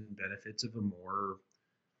merits and benefits of a more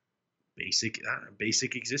basic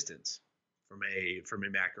existence from a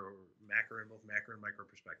macro and both macro and micro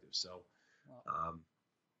perspective. So,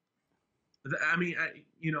 I mean, I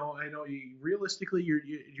know realistically,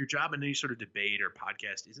 your job in any sort of debate or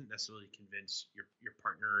podcast isn't necessarily to convince your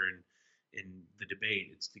partner in the debate.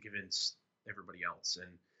 It's to convince everybody else.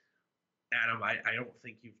 And Adam, I don't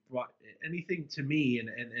think you've brought anything to me, and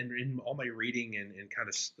in all my reading and kind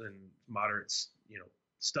of and moderate,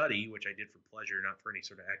 study, which I did for pleasure, not for any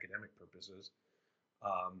sort of academic purposes,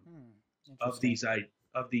 of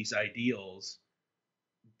these ideals,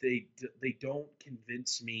 they don't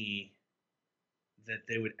convince me that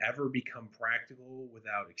they would ever become practical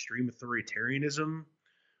without extreme authoritarianism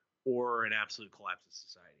or an absolute collapse of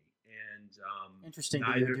society. And interesting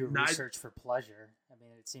that you do research for pleasure. I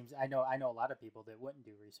mean, it seems I know a lot of people that wouldn't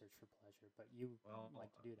do research for pleasure, but you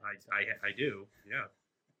like to do that. I do, yeah.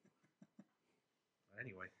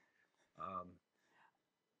 Anyway,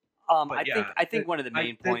 I think one of the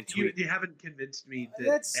main points you haven't convinced me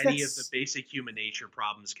that any of the basic human nature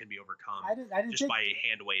problems can be overcome just by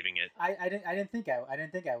hand waving it. I didn't think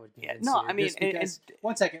I would. Yeah, no, I mean,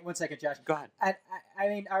 one second, Josh. Go ahead. I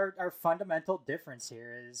mean, our fundamental difference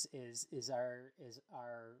here is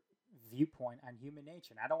our viewpoint on human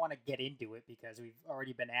nature. And I don't want to get into it because we've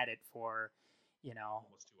already been at it for,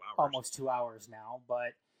 almost 2 hours now,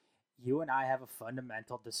 but you and I have a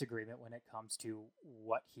fundamental disagreement when it comes to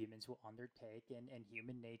what humans will undertake and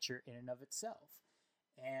human nature in and of itself.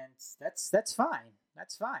 And that's fine.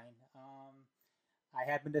 That's fine. I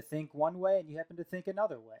happen to think one way and you happen to think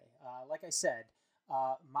another way. Like I said,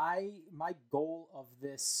 my goal of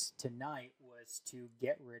this tonight was to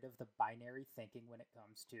get rid of the binary thinking when it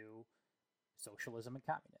comes to socialism and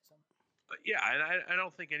communism. Yeah, and I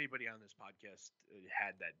don't think anybody on this podcast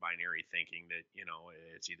had that binary thinking that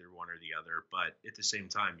it's either one or the other. But at the same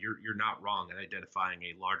time, you're not wrong in identifying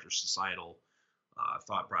a larger societal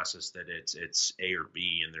thought process that it's A or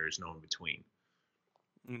B and there is no in between.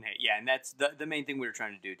 Yeah, and that's the main thing we were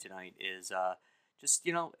trying to do tonight is just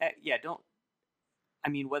don't. I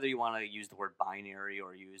mean, whether you want to use the word binary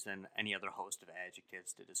or use any other host of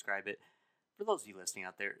adjectives to describe it, for those of you listening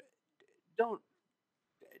out there,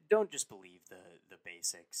 don't just believe the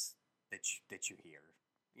basics that you hear,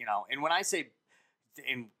 And when I say,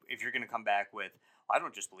 and if you're going to come back with, I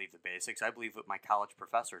don't just believe the basics, I believe what my college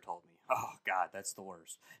professor told me. Oh God, that's the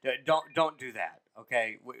worst. Don't do that.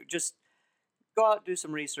 Okay, just go out, do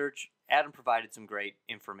some research. Adam provided some great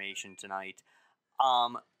information tonight,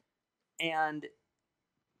 and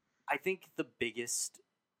I think the biggest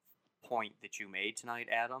point that you made tonight,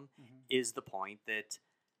 Adam, is the point that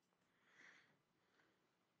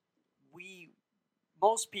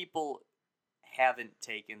most people haven't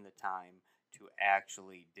taken the time to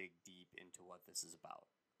actually dig deep into what this is about.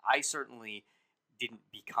 I certainly didn't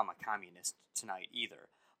become a communist tonight either.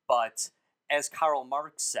 But as Karl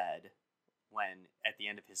Marx said, when at the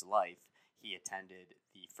end of his life he attended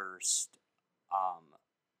the first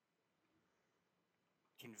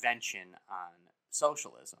convention on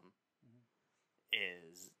socialism,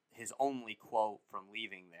 is his only quote from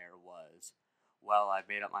leaving there was, "Well, I've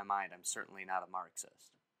made up my mind. I'm certainly not a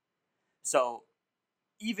Marxist." So,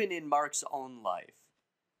 even in Marx's own life,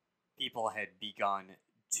 people had begun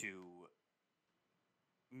to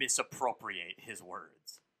misappropriate his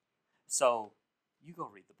words. So, you go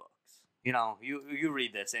read the books. You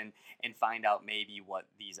read this and find out maybe what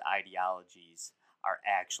these ideologies are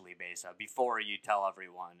actually based on before you tell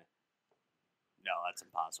everyone, no, that's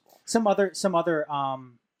impossible. Some other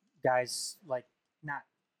guys, like, not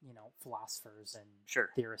philosophers and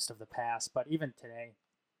theorists of the past, but even today,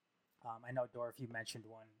 I know, Dorf, you mentioned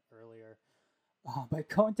one earlier. But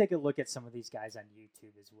go and take a look at some of these guys on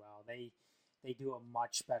YouTube as well. They do a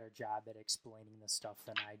much better job at explaining this stuff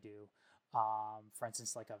than I do. For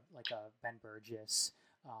instance, like a Ben Burgess,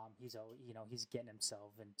 he's getting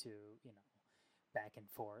himself into back and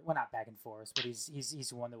forth. Well, not back and forth, but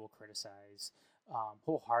he's one that will criticize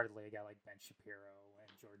wholeheartedly a guy like Ben Shapiro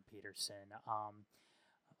and Jordan Peterson.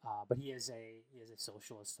 But he is a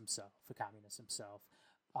socialist himself, a communist himself.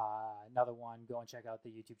 Another one, go and check out the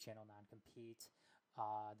YouTube channel Non-Compete,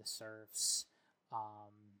 The Surfs,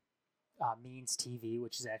 Means TV,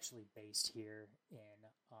 which is actually based here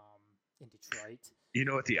in Detroit. You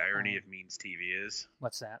know what the irony of Means TV is?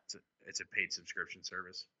 What's that? It's a paid subscription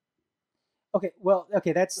service.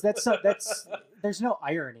 Okay, that's there's no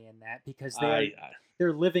irony in that because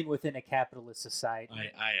they're living within a capitalist society.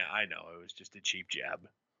 I know it was just a cheap jab.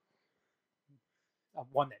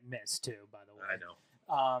 One that missed too, by the way. I know.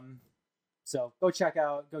 So go check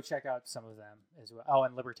out some of them as well. Oh,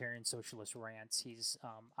 and Libertarian Socialist Rants. He's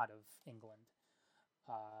out of England.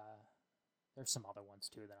 There's some other ones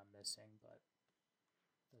too that I'm missing, but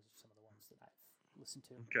those are some of the ones that I've listened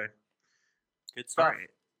to. Okay. Good stuff. All right.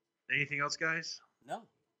 Anything else, guys? No.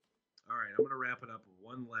 All right. I'm going to wrap it up with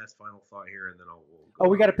one last final thought here, and then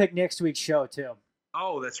we got to pick next week's show too.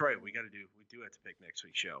 Oh, that's right. We do have to pick next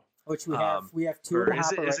week's show. Which we have. We have two. Or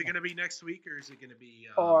is it going to be next week, or is it going to be?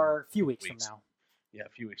 Or a few weeks from now. Yeah, a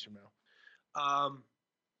few weeks from now.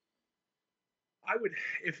 I would,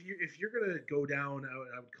 if you're going to go down,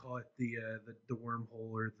 I would call it the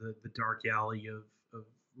wormhole or the dark alley of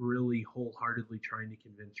really wholeheartedly trying to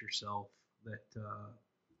convince yourself that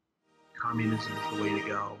communism is the way to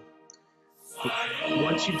go. But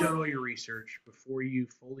once you've done all your research, before you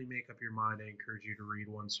fully make up your mind, I encourage you to read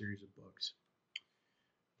one series of books.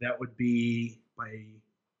 That would be by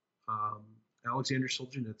Alexander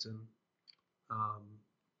Solzhenitsyn,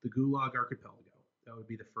 The Gulag Archipelago. That would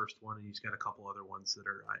be the first one, and he's got a couple other ones that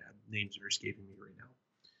are names that are escaping me right now.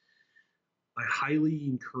 I highly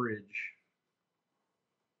encourage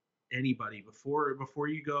anybody before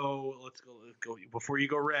you go. Let's go before you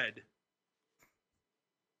go read.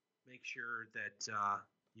 Make sure that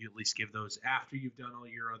you at least give those after you've done all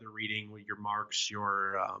your other reading with your Marx,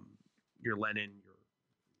 your Lenin, your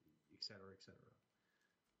et cetera, et cetera.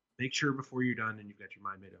 Make sure before you're done and you've got your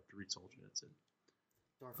mind made up to read Solzhenitsyn.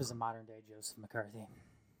 Dorf is a modern day Joseph McCarthy.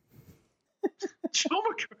 Joe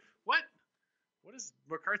McCarthy? What? What does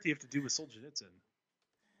McCarthy have to do with Solzhenitsyn?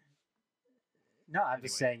 No, I'm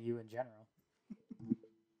just saying you in general.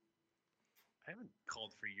 I haven't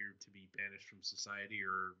called for you to be banished from society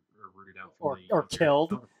or rooted out from or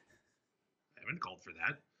killed. I haven't called for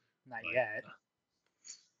that. Not yet.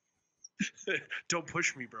 Don't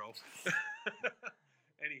push me, bro.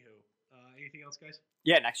 Anywho, anything else, guys?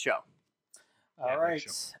 Yeah, next show. All right.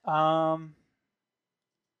 All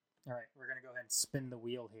right, we're gonna go ahead and spin the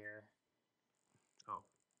wheel here. Oh.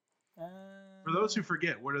 For those who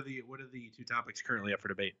forget, what are the two topics currently up for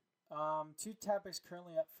debate? Two topics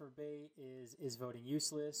currently up for debate is voting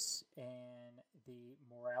useless and the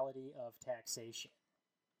morality of taxation.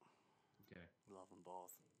 Okay. Love them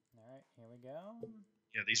both. All right, here we go.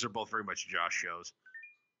 Yeah, these are both very much Josh shows.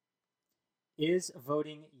 Is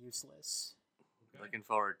voting useless? Okay. Looking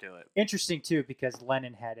forward to it. Interesting too, because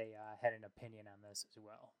Lenin had an opinion on this as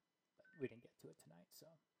well, but we didn't get to it tonight. So,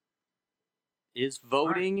 is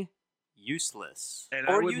voting useless and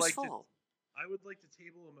or I would useful? I would like to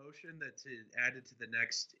table a motion that's added to the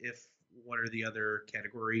next, if one or the other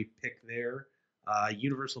category pick there,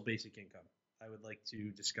 universal basic income. I would like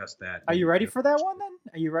to discuss that. Are you ready for that one then?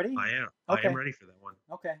 Are you ready? I am. Okay. I am ready for that one.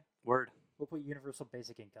 Okay. Word. We'll put universal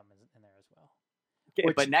basic income in there as well.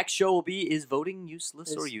 Okay, but next show will be, is voting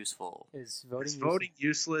useless or useful? Is voting voting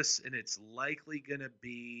useless, and it's likely going to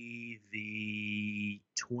be the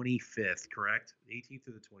 25th, correct? The 18th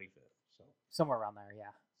or the 25th. So somewhere around there,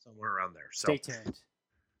 yeah. Somewhere around there. So, stay tuned.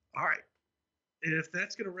 All right. And if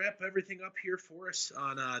that's going to wrap everything up here for us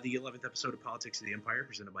on the 11th episode of Politics of the Empire,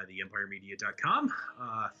 presented by theempiremedia.com.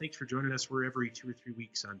 Thanks for joining us. We're every 2 or 3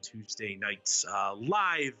 weeks on Tuesday nights,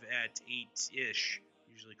 live at 8-ish,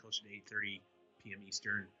 usually closer to 8:30 p.m.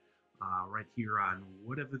 Eastern, right here on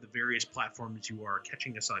whatever the various platforms you are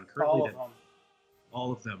catching us on currently.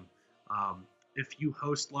 All of them. If you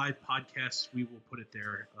host live podcasts, we will put it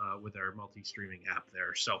there with our multi-streaming app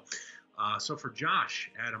there. So for Josh,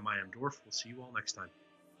 Adam, I am Dorf. We'll see you all next time.